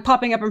on, like,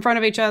 popping up in front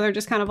of each other,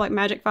 just kind of like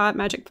magic fight,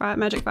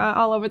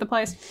 all over the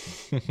place.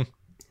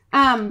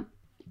 And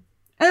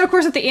of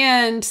course, at the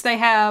end, they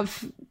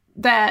have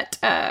that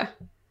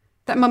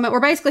moment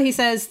where basically he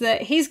says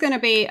that he's going to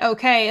be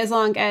okay as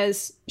long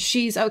as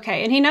she's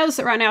okay. And he knows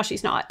that right now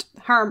she's not.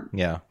 Her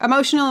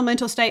emotional and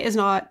mental state is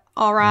not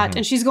all right.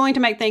 And she's going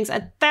to make things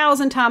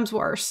 1,000 times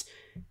worse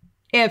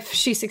if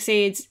she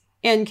succeeds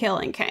in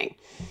killing Kang.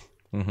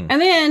 And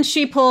then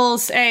she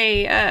pulls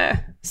a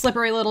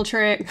slippery little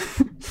trick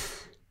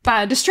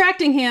by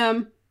distracting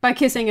him, by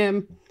kissing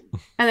him,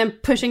 and then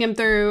pushing him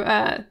through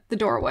the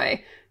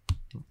doorway.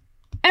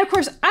 And of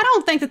course, I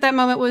don't think that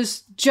moment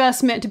was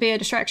just meant to be a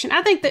distraction.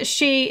 I think that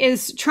she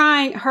is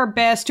trying her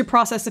best to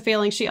process the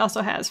feelings she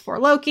also has for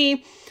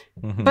Loki.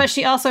 But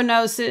she also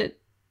knows that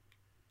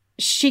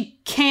she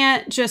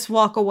can't just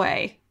walk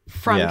away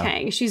from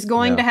Kang. She's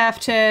going to have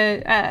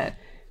to,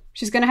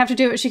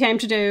 do what she came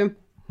to do.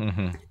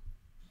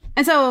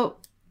 And so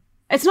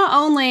it's not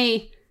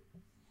only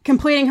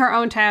completing her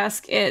own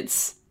task,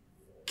 it's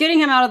getting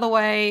him out of the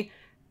way,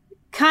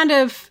 kind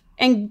of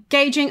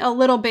engaging a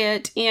little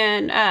bit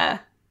in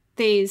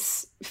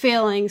these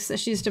feelings that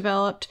she's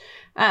developed,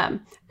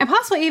 and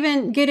possibly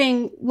even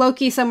getting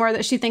Loki somewhere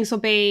that she thinks will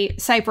be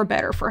safe or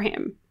better for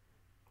him.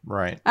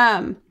 Right.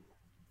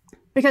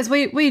 Because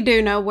we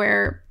do know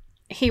where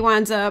he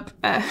winds up,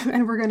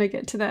 and we're going to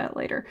get to that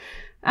later.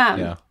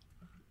 And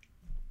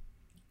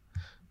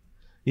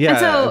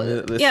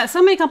so,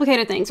 so many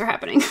complicated things are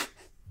happening.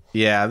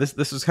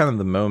 This was kind of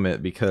the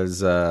moment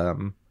because,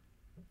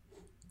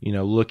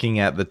 looking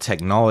at the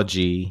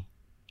technology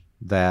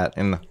that,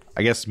 and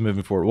I guess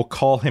moving forward, we'll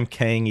call him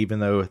Kang, even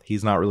though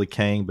he's not really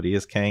Kang, but he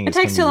is Kang. It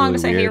takes too long to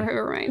say He Who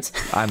Remains.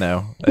 I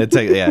know.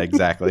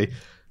 Exactly.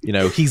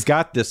 He's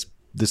got this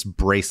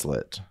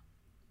bracelet,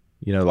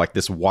 like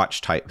this watch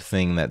type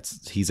thing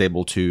that's he's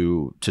able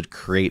to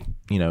create,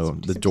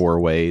 the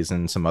doorways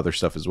and some other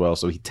stuff as well.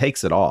 So he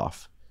takes it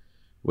off,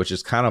 which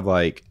is kind of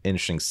like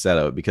interesting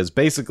setup because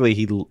basically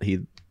he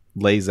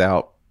lays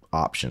out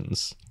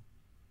options.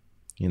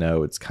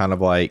 It's kind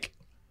of like,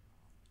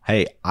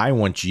 hey, I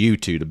want you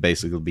two to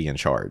basically be in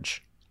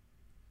charge.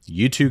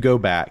 You two go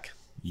back.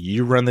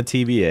 You run the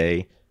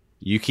TVA.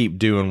 You keep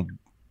doing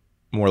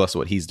more or less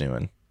what he's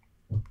doing.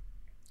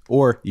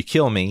 Or you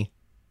kill me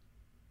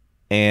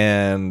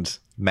and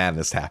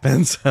madness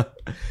happens.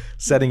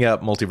 Setting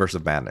up Multiverse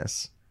of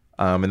Madness.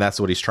 And that's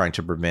what he's trying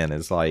to prevent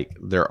is like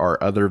there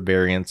are other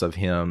variants of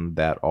him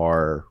that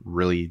are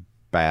really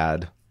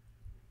bad.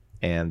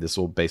 And this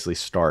will basically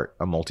start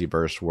a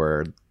multiverse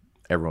where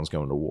everyone's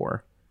going to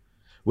war.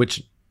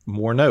 Which,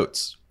 more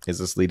notes. Is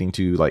this leading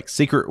to like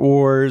Secret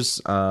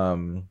Wars?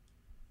 I'm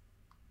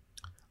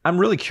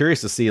really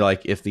curious to see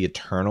like if the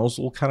Eternals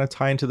will kind of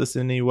tie into this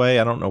in any way.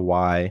 I don't know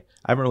why.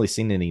 I haven't really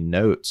seen any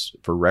notes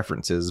for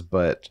references,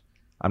 but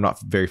I'm not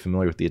very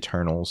familiar with the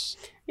Eternals.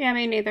 Yeah,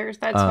 me neither.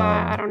 That's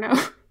why I don't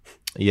know.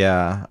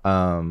 Yeah.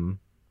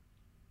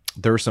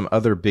 There were some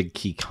other big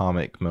key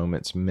comic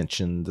moments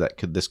mentioned that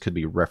this could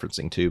be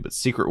referencing to, but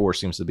Secret Wars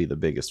seems to be the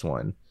biggest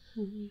one.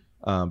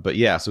 But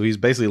yeah, so he's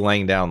basically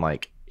laying down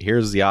like,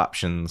 here's the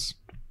options.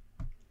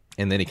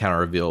 And then he kind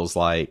of reveals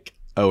like,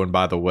 oh, and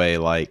by the way,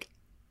 like,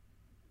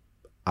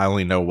 I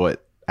only know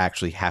what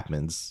actually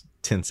happens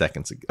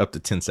up to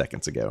 10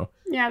 seconds ago.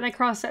 Yeah, they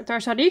crossed that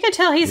threshold. You could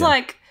tell he's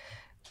like,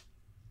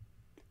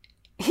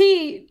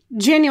 he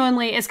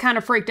genuinely is kind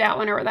of freaked out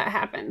whenever that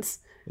happens.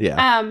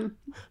 Yeah.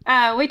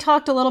 We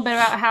talked a little bit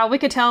about how we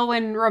could tell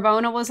when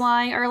Rabona was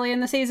lying early in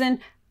the season.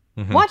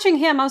 Watching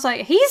him, I was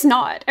like, he's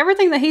not.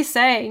 Everything that he's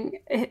saying,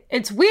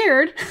 it's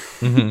weird.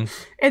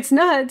 It's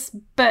nuts,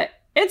 but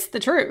it's the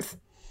truth.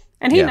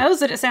 And he knows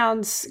that it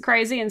sounds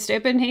crazy and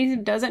stupid. And he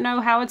doesn't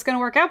know how it's going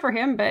to work out for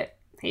him, but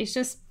he's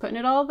just putting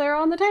it all there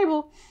on the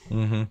table.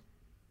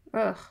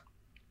 Ugh.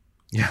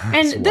 Yeah,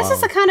 and this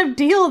is the kind of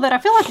deal that I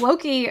feel like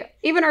Loki,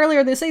 even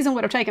earlier this season,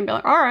 would have taken. Be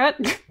like, all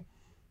right.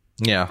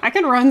 Yeah. I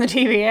can run the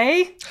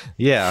TVA.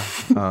 Yeah.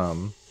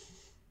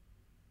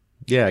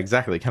 Yeah,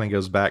 exactly. It kind of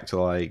goes back to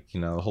like,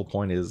 the whole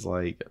point is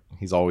like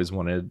He's always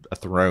wanted a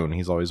throne.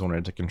 He's always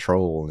wanted to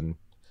control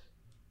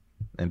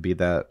and be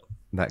that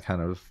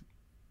kind of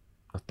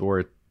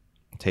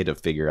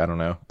authoritative figure. I don't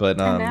know, but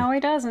and now he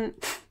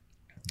doesn't.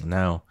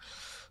 No.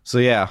 So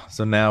yeah,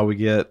 so now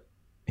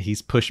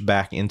he's pushed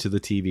back into the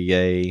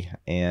TVA,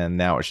 and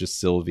now it's just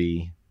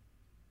Sylvie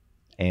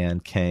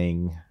and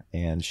Kang,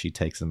 and she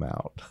takes him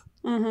out.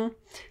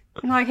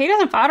 Mm-hmm. Like, he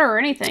doesn't fight her or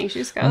anything. She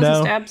just goes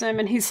and stabs him,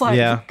 and he's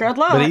like, good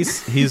luck. But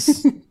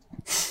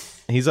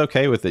he's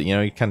okay with it. You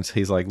know,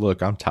 he's like,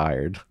 look, I'm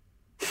tired.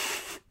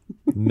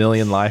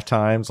 Million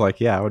lifetimes. Like,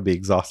 yeah, I would be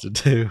exhausted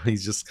too.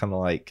 He's just kind of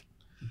like,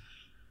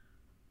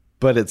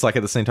 but it's like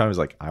at the same time, he's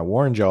like, I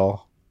warned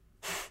y'all.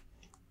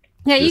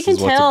 Yeah, you can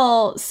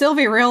tell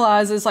Sylvie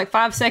realizes like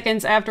 5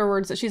 seconds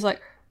afterwards that she's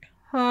like,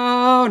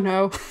 oh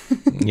no.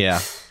 Yeah.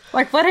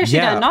 Like, what has she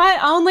done?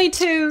 Not only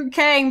to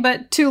Kang,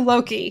 but to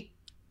Loki.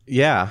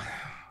 Yeah.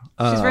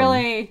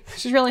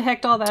 She's really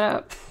hecked all that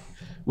up.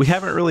 We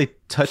haven't really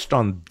touched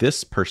on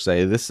this per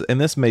se.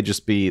 This may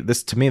just be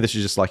this to me. This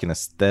is just like an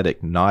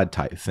aesthetic nod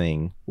type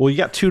thing. Well, you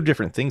got two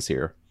different things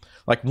here.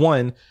 Like,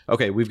 one,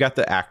 okay, we've got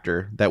the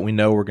actor that we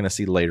know we're going to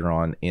see later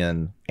on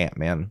in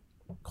Ant-Man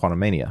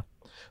Quantumania.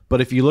 But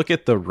if you look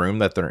at the room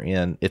that they're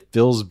in, it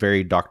feels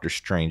very Doctor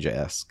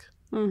Strange-esque.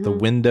 Mm-hmm. The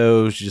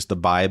windows, just the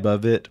vibe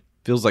of it,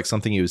 feels like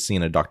something you would see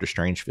in a Doctor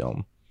Strange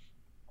film.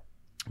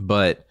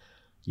 But,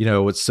 you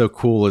know, what's so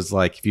cool is,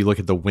 like, if you look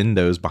at the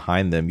windows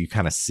behind them, you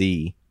kind of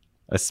see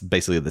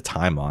basically the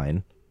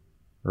timeline,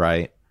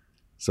 right?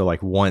 So,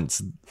 like,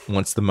 once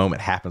the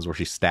moment happens where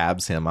she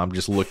stabs him, I'm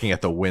just looking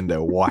at the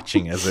window,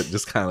 watching as it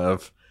just kind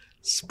of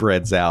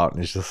spreads out,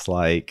 and it's just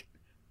like,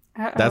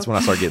 uh-oh. That's when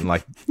I start getting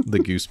like the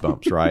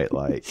goosebumps, right?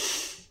 Like,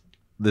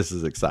 this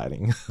is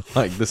exciting.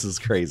 Like, this is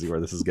crazy where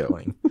this is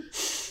going.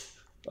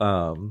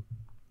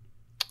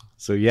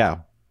 So yeah,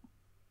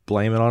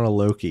 blame it on a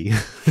Loki,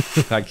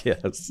 I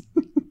guess.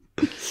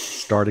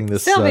 Starting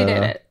this. Sylvie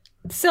did it.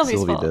 Sylvie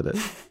fault. Did it.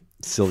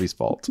 Sylvie's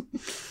fault.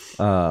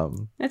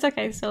 It's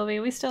okay, Sylvie.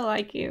 We still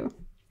like you,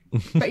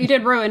 but you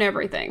did ruin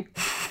everything.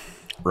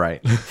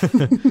 Right.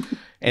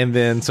 And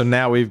then, so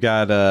now we've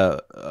got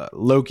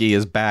Loki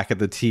is back at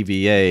the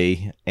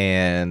TVA,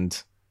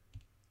 and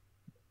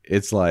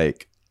it's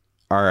like,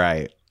 all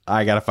right,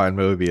 I gotta find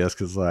Mobius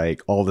because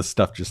like all this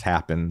stuff just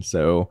happened.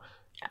 So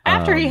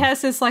after he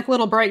has this like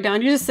little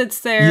breakdown, he just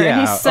sits there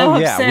and he's so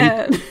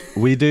upset.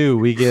 We do.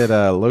 We get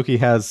Loki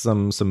has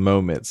some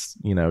moments.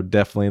 You know,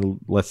 definitely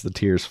lets the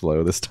tears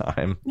flow this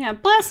time. Yeah,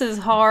 bless his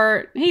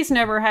heart. He's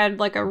never had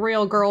like a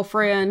real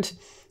girlfriend.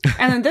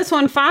 And then this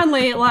one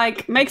finally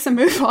like makes a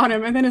move on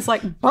him, and then it's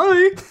like,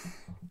 bye.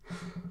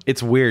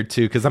 It's weird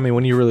too, because I mean,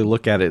 when you really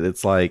look at it,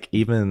 it's like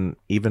even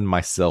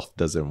myself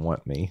doesn't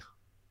want me.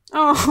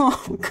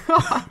 Oh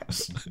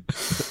gosh.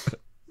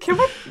 Can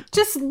we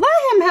just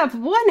let him have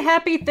one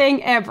happy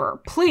thing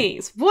ever,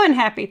 please? One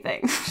happy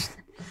thing.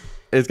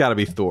 It's got to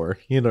be Thor.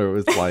 You know,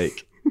 it's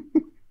like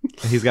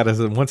he's got to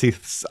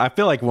I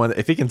feel like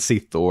if he can see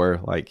Thor,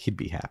 like he'd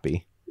be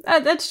happy.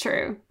 That's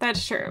true.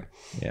 That's true.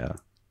 Yeah.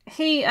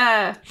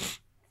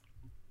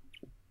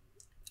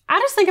 I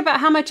just think about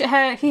how much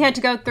he had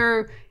to go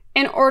through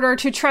in order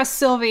to trust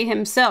Sylvie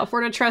himself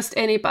or to trust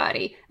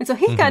anybody. And so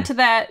he got to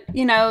that,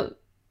 you know,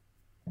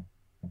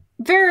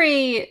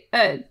 very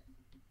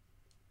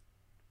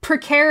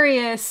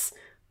precarious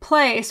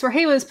place where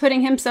he was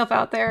putting himself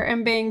out there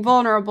and being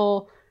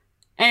vulnerable,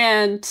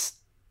 and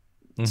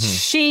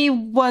she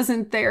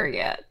wasn't there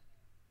yet.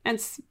 And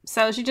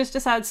so she just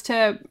decides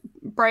to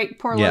break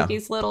poor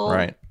Loki's little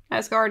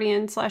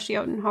Asgardian /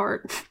 Jotun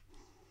heart.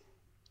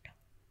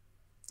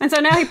 And so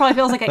now he probably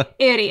feels like an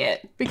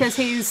idiot because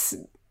he's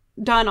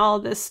done all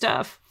this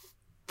stuff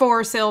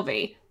for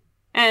Sylvie.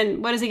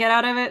 And what does he get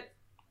out of it?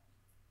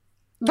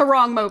 The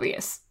wrong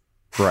Mobius.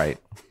 Right.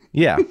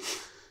 Yeah.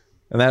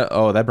 And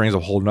that brings a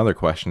whole nother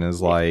question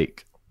is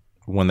like,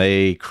 when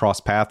they cross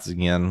paths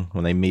again,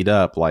 when they meet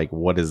up, like,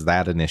 what is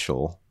that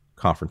initial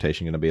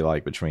confrontation going to be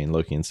like between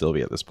Loki and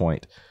Sylvie at this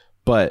point?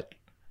 But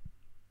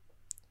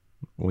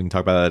we can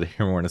talk about that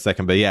here more in a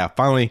second. But yeah,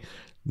 finally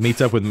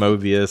meets up with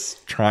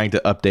Mobius, trying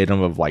to update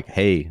him of like,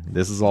 hey,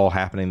 this is all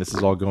happening. This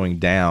is all going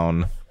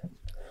down.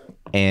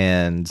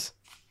 And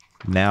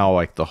now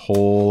like the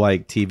whole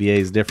like TVA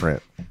is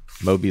different.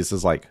 Mobius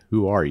is like,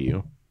 who are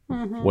you?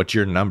 What's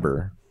your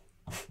number?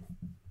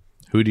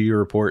 Who do you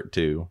report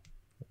to?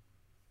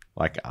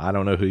 Like, I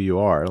don't know who you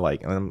are.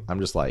 Like, and I'm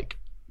just like,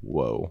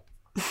 whoa.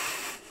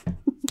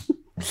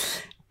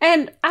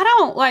 And I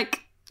don't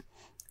like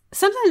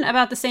something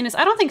about the scene is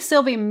I don't think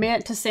Sylvie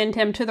meant to send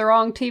him to the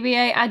wrong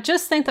TVA. I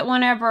just think that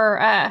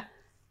whenever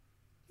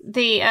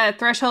the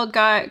threshold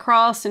got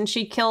crossed and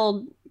she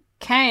killed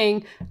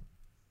Kang,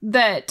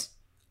 that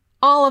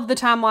all of the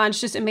timelines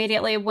just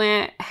immediately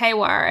went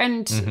haywire.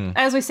 And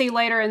as we see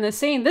later in the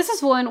scene, this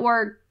is one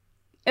where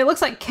it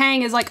looks like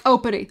Kang is like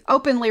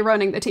openly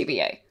running the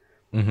TVA.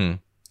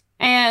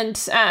 And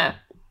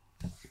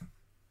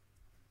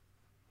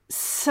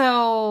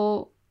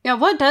so, yeah,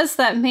 what does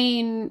that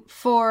mean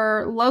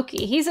for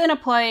Loki? He's in a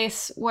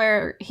place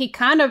where he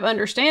kind of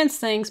understands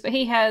things, but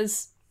he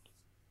has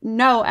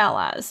no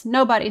allies,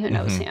 nobody who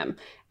knows him.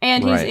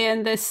 And he's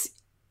in this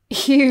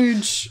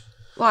huge,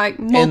 like,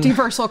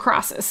 multiversal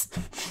crisis.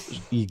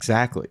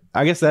 Exactly.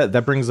 I guess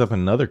that brings up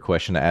another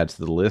question to add to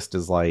the list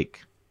is,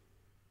 like,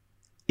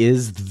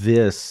 is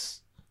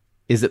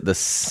it the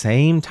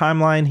same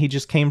timeline he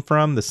just came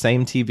from, the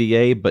same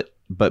TVA,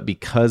 but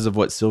because of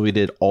what Sylvie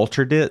did,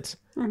 altered it?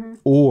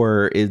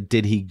 Or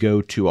did he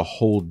go to a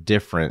whole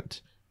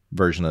different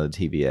version of the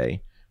TVA?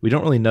 We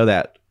don't really know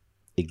that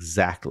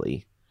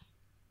exactly.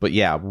 But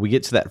yeah, we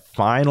get to that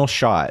final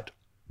shot,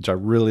 which I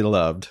really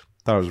loved.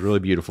 Thought it was really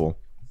beautiful.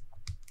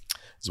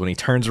 Is when he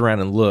turns around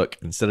and look,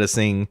 instead of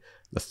seeing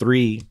the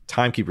 3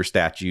 timekeeper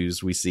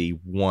statues, we see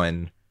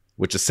one,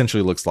 which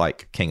essentially looks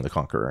like King the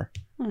Conqueror.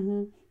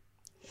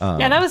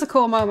 Yeah, that was a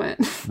cool moment.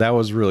 That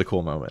was a really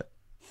cool moment.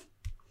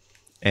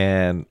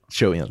 And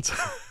show ends.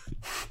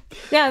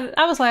 Yeah,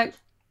 I was like,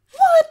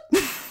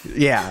 what?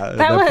 Yeah.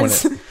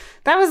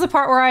 That was the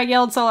part where I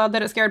yelled so loud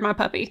that it scared my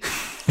puppy.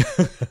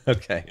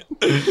 Okay.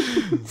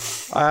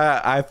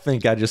 I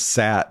think I just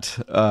sat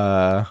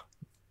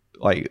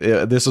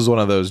this was one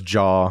of those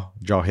jaw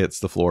hits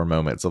the floor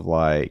moments of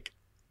like,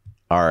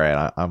 all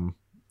right, I'm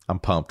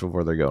pumped of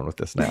where they're going with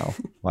this now.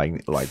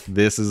 like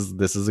this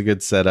is a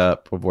good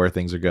setup of where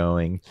things are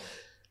going.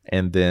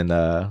 And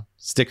then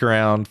stick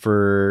around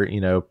for,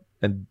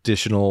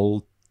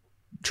 additional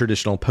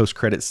traditional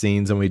post-credit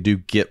scenes, and we do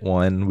get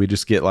one. We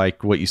just get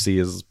like what you see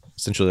is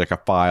essentially like a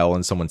file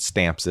and someone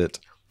stamps it,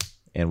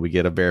 and we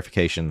get a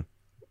verification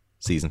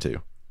season 2.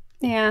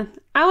 Yeah.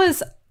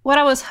 What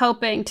I was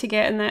hoping to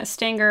get in that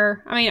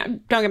stinger, I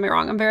mean, don't get me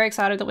wrong, I'm very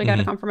excited that we got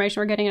a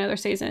confirmation we're getting another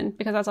season,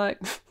 because I was like,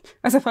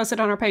 as I posted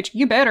on our page,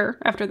 you better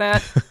after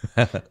that.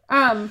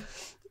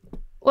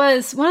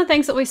 Was one of the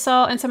things that we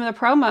saw in some of the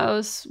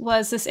promos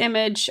was this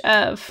image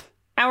of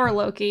our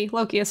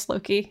Lokiest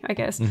Loki, I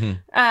guess,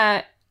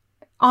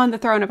 on the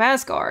throne of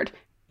Asgard.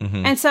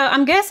 And so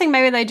I'm guessing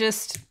maybe they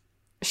just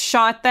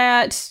shot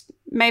that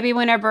maybe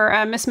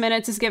whenever Miss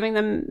Minutes is giving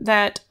them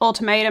that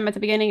ultimatum at the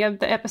beginning of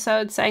the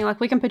episode, saying like,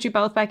 we can put you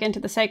both back into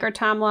the sacred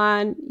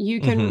timeline.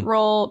 You can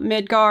rule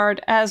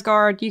Midgard,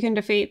 Asgard. You can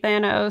defeat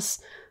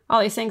Thanos,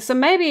 all these things. So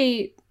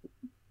maybe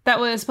that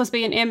was supposed to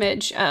be an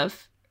image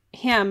of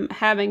him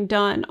having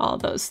done all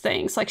those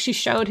things. Like, she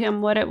showed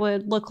him what it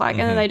would look like,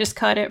 and then they just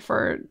cut it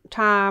for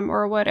time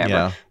or whatever.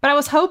 Yeah. But I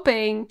was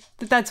hoping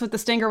that that's what the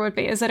stinger would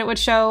be, is that it would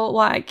show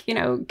like,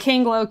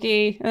 King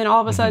Loki, and then all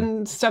of a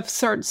sudden stuff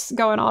starts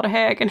going all to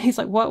heck, and he's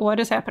like, what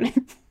is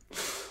happening?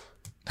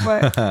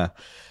 But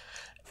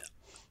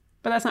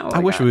that's not what I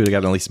wish we would have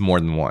gotten at least more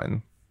than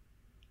one.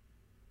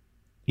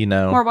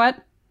 More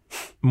what?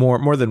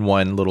 More than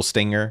one little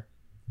stinger.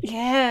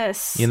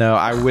 Yes.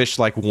 I wish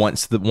like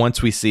once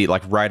we see,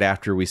 like right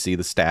after we see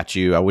the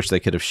statue, I wish they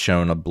could have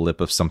shown a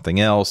blip of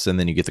something else, and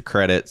then you get the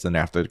credits, and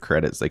after the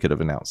credits they could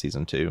have announced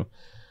season 2.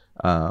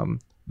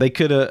 They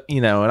could have,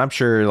 and I'm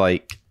sure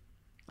like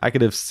I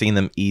could have seen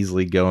them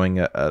easily going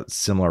a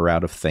similar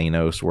route of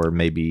Thanos, where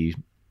maybe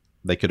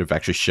they could have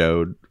actually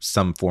showed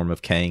some form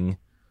of Kang.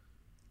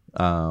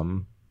 But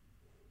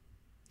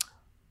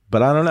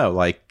I don't know,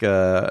 like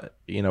we're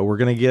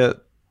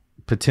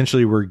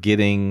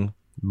getting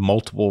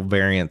multiple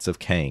variants of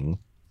Kang.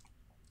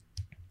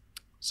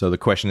 So the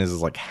question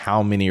is like,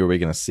 how many are we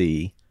going to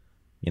see?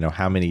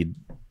 How many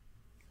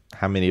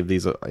of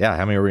these?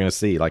 How many are we going to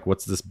see? Like,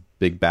 what's this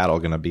big battle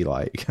going to be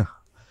like? I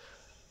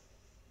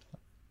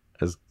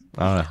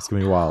don't know. It's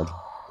going to be wild.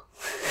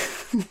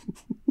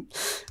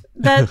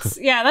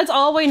 That's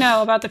all we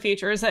know about the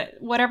future, is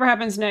that whatever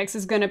happens next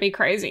is going to be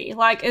crazy.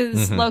 Like,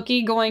 is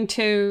Loki going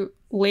to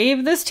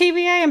leave this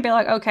TVA and be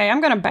like, okay,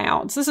 I'm going to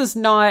bounce? This is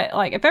not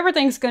like, if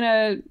everything's going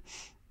to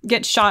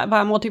get shot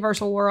by a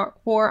multiversal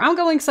war, I'm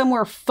going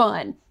somewhere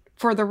fun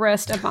for the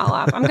rest of my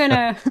life. I'm going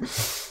to,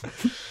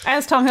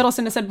 as Tom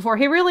Hiddleston has said before,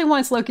 he really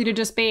wants Loki to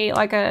just be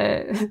like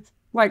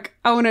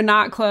own a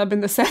nightclub in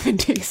the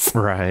 70s.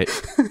 Right.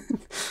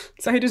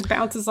 So he just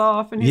bounces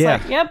off, and he's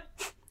like, yep,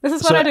 this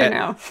is what I do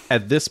now.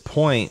 At this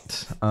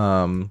point,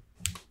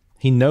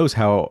 he knows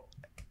how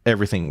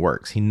everything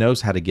works. He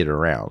knows how to get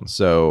around.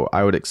 So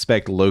I would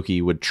expect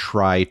Loki would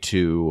try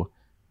to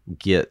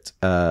get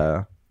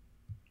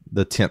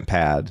the tent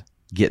pad,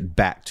 get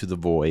back to the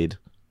void,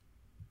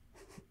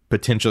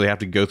 potentially have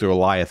to go through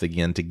Alioth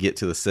again to get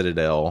to the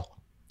Citadel,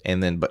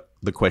 and then, but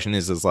the question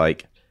is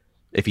like,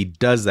 if he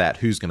does that,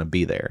 who's going to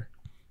be there?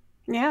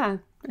 Yeah.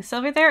 Is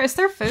Sylvie there? Is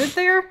there food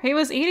there? He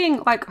was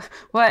eating like,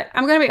 what?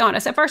 I'm going to be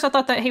honest. At first I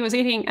thought that he was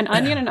eating an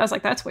onion, and I was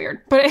like, that's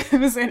weird. But it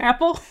was an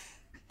apple.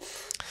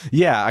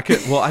 Yeah, I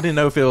didn't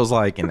know if it was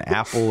like an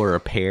apple or a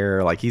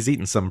pear. Like, he's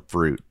eating some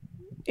fruit.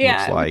 Yeah.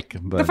 Looks like.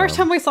 But, the first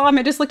time we saw him,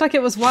 it just looked like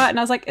it was white, and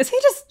I was like, is he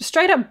just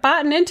straight up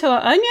biting into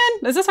an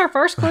onion? Is this our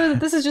first clue that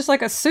this is just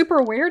like a super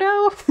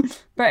weirdo?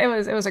 But it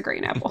was a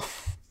green apple.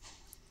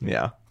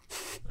 Yeah.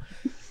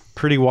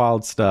 Pretty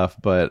wild stuff,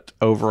 but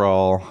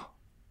overall,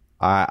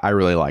 I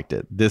really liked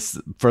it. This,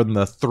 from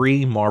the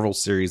 3 Marvel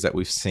series that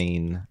we've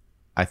seen,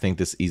 I think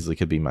this easily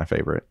could be my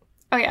favorite.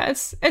 Oh yeah,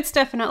 it's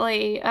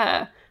definitely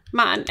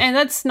mine. And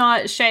that's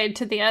not shade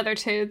to the other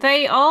two.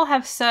 They all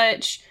have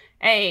such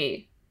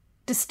a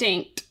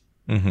distinct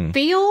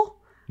feel.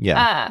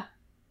 Yeah.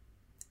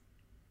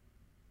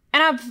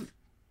 And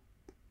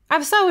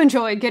I've so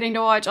enjoyed getting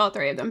to watch all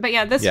three of them. But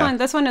yeah, this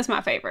one is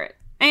my favorite.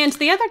 And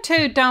the other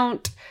two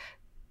don't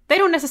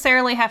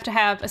necessarily have to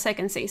have a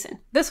second season.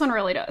 This one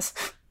really does.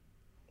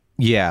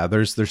 Yeah,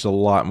 there's a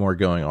lot more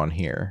going on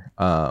here.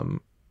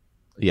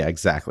 Yeah,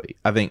 exactly.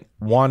 I think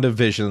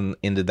WandaVision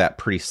ended that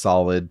pretty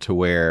solid to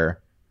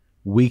where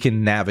we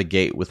can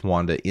navigate with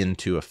Wanda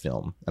into a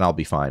film, and I'll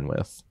be fine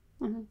with.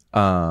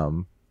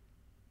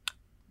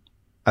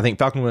 I think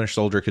Falcon Winter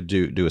Soldier could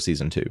do a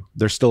season 2.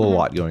 There's still a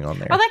lot going on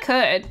there. Oh, they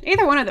could.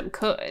 Either one of them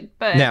could,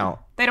 but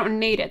now they don't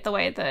need it the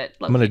way that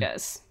Loki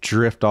does.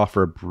 Drift off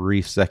for a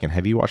brief second.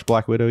 Have you watched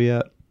Black Widow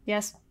yet?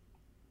 Yes.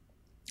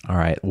 All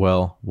right.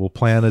 Well, we'll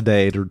plan a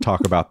day to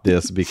talk about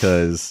this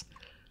because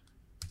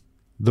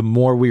the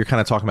more we were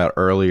kind of talking about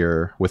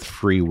earlier with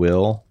free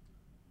will,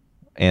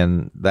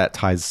 and that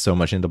ties so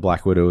much into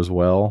Black Widow as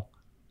well.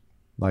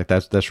 Like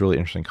that's a really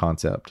interesting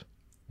concept.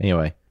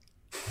 Anyway,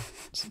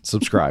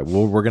 subscribe.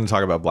 We're going to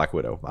talk about Black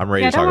Widow. I'm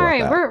ready to talk about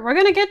that. We're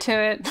going to get to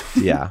it.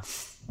 Yeah.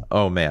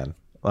 Oh man.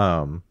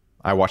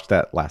 I watched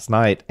that last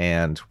night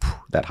and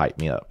that hyped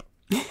me up.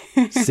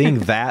 Seeing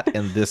that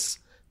and this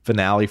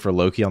finale for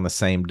Loki on the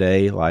same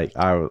day, like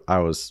I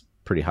was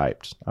pretty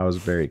hyped. I was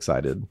very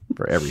excited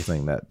for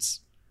everything that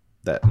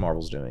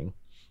Marvel's doing.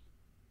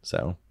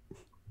 So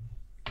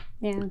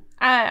yeah,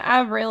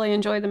 I really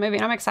enjoyed the movie,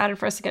 and I'm excited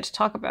for us to get to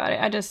talk about it.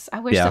 I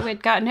wish that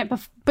we'd gotten it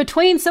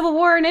between Civil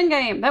War and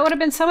Endgame. That would have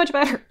been so much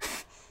better.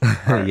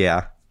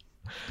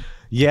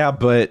 Yeah,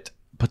 but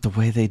the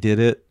way they did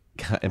it,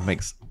 it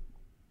makes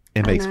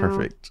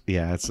perfect.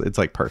 Yeah, it's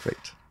like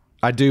perfect.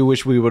 I do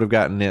wish we would have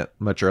gotten it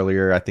much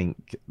earlier. I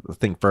think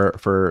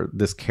for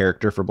this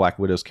character, for Black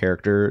Widow's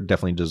character,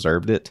 definitely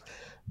deserved it.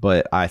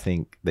 But I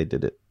think they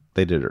did it.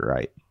 They did it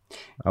right.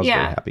 I was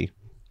very happy.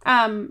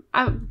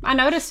 I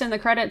noticed in the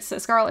credits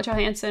that Scarlett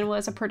Johansson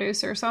was a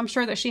producer, so I'm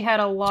sure that she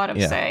had a lot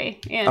of say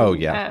in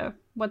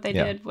what they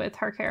did with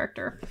her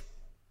character.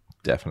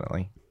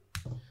 Definitely.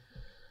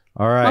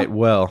 All right.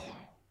 Well,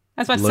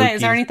 I was about to say,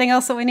 is there anything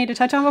else that we need to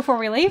touch on before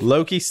we leave?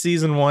 Loki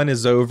season 1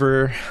 is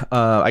over.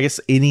 I guess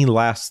any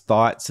last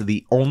thoughts?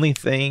 The only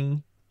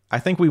thing, I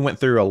think we went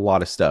through a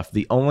lot of stuff.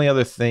 The only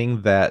other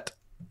thing that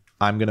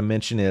I'm going to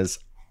mention is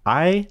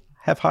I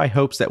have high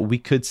hopes that we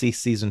could see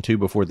season 2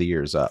 before the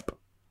year's up.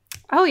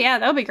 Oh yeah,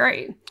 that would be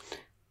great.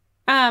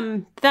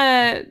 The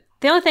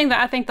only thing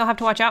that I think they'll have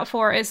to watch out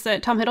for is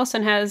that Tom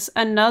Hiddleston has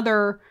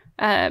another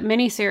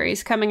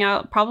miniseries coming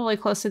out probably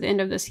close to the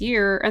end of this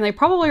year, and they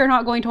probably are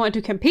not going to want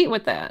to compete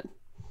with that.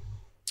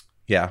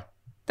 Yeah.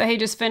 That he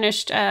just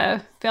finished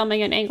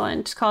filming in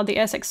England called The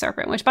Essex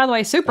Serpent, which, by the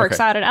way, super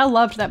excited. I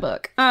loved that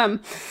book.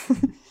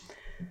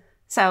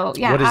 So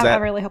yeah, I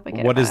really hope we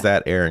get it. What is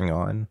that airing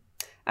on?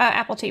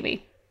 Apple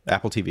TV.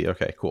 Apple TV.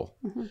 Okay, cool.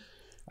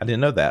 I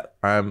didn't know that.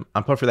 I'm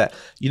pumped for that.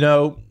 You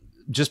know,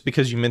 just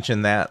because you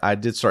mentioned that, I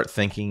did start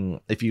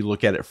thinking, if you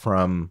look at it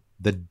from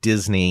the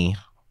Disney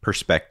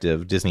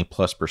perspective, Disney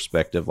Plus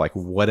perspective, like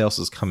what else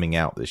is coming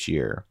out this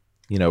year?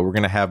 You know, we're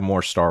going to have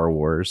more Star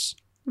Wars.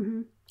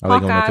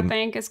 Hawkeye, I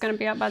think, is going to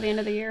be out by the end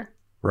of the year.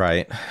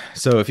 Right.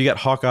 So if you got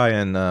Hawkeye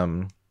and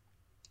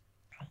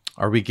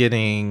are we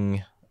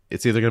getting,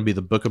 it's either going to be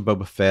the Book of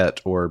Boba Fett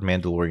or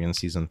Mandalorian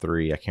season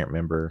 3. I can't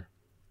remember.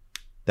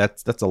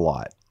 That's a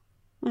lot.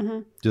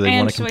 Do they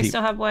want to compete? We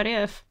still have What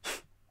If.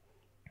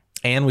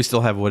 And we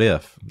still have What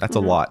If. That's a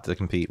lot to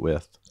compete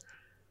with.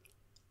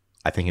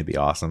 I think it'd be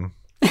awesome.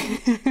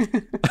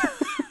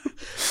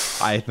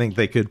 I think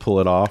they could pull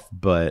it off,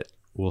 but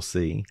we'll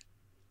see.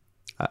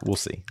 We'll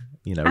see.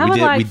 You know,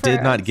 we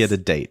did not get a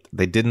date.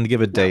 They didn't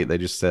give a date. They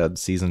just said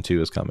season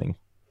 2 is coming.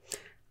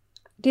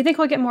 Do you think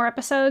we'll get more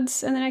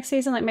episodes in the next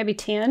season? Like maybe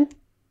 10?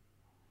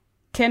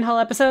 10 whole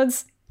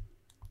episodes?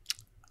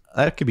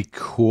 That could be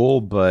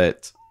cool,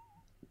 but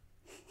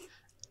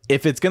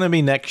if it's going to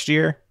be next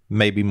year,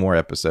 maybe more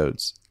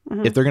episodes.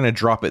 If they're going to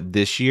drop it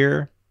this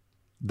year,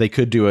 they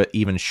could do an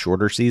even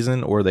shorter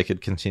season, or they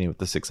could continue with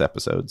the 6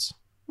 episodes.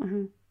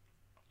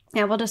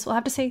 Yeah, we'll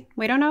have to see.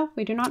 We don't know.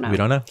 We do not know. We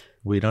don't know.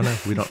 We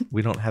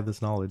don't have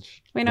this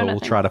knowledge. We know but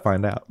nothing. We'll try to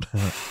find out.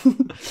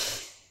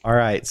 All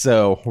right,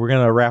 so we're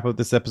going to wrap up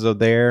this episode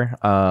there.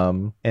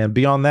 And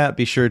beyond that,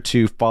 be sure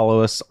to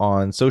follow us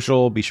on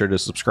social. Be sure to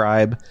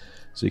subscribe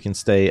so you can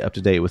stay up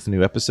to date with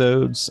new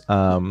episodes.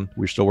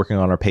 We're still working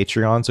on our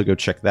Patreon, so go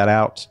check that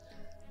out.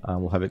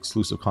 We'll have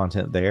exclusive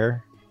content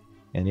there.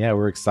 And yeah,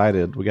 we're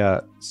excited. We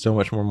got so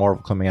much more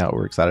Marvel coming out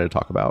we're excited to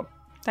talk about.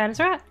 That is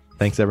right.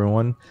 Thanks,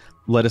 everyone.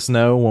 Let us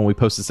know when we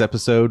post this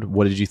episode.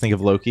 What did you think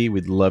of Loki?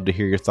 We'd love to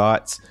hear your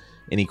thoughts.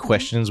 Any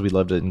questions? We'd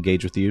love to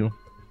engage with you.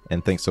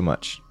 And thanks so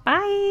much.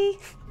 Bye.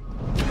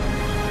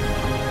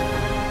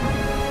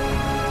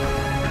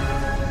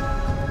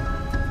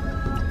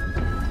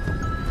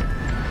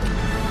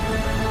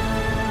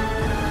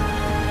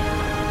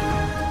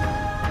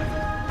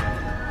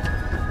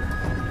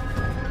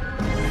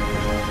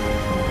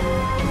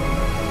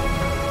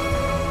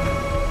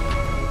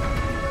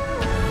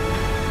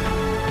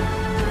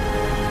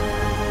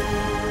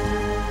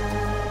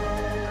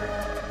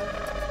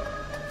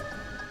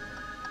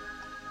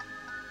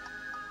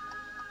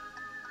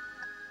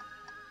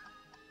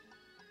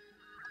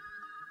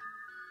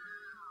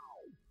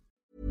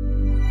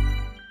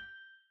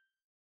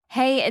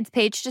 Hey, it's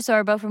Paige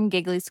DeSorbo from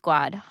Giggly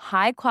Squad.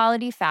 High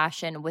quality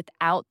fashion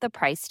without the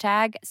price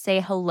tag. Say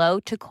hello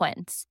to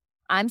Quince.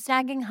 I'm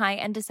snagging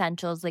high-end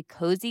essentials like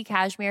cozy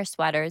cashmere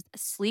sweaters,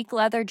 sleek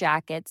leather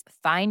jackets,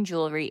 fine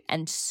jewelry,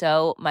 and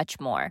so much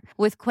more.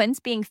 With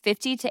Quince being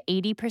 50 to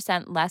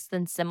 80% less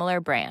than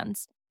similar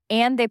brands.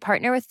 And they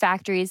partner with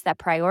factories that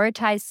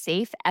prioritize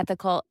safe,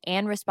 ethical,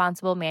 and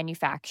responsible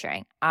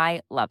manufacturing.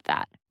 I love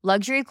that.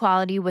 Luxury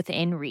quality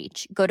within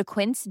reach. Go to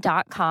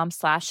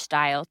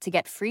quince.com/style to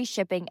get free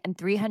shipping and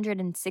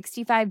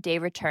 365-day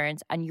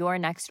returns on your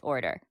next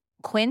order.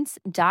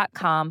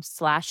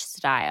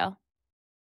 Quince.com/style.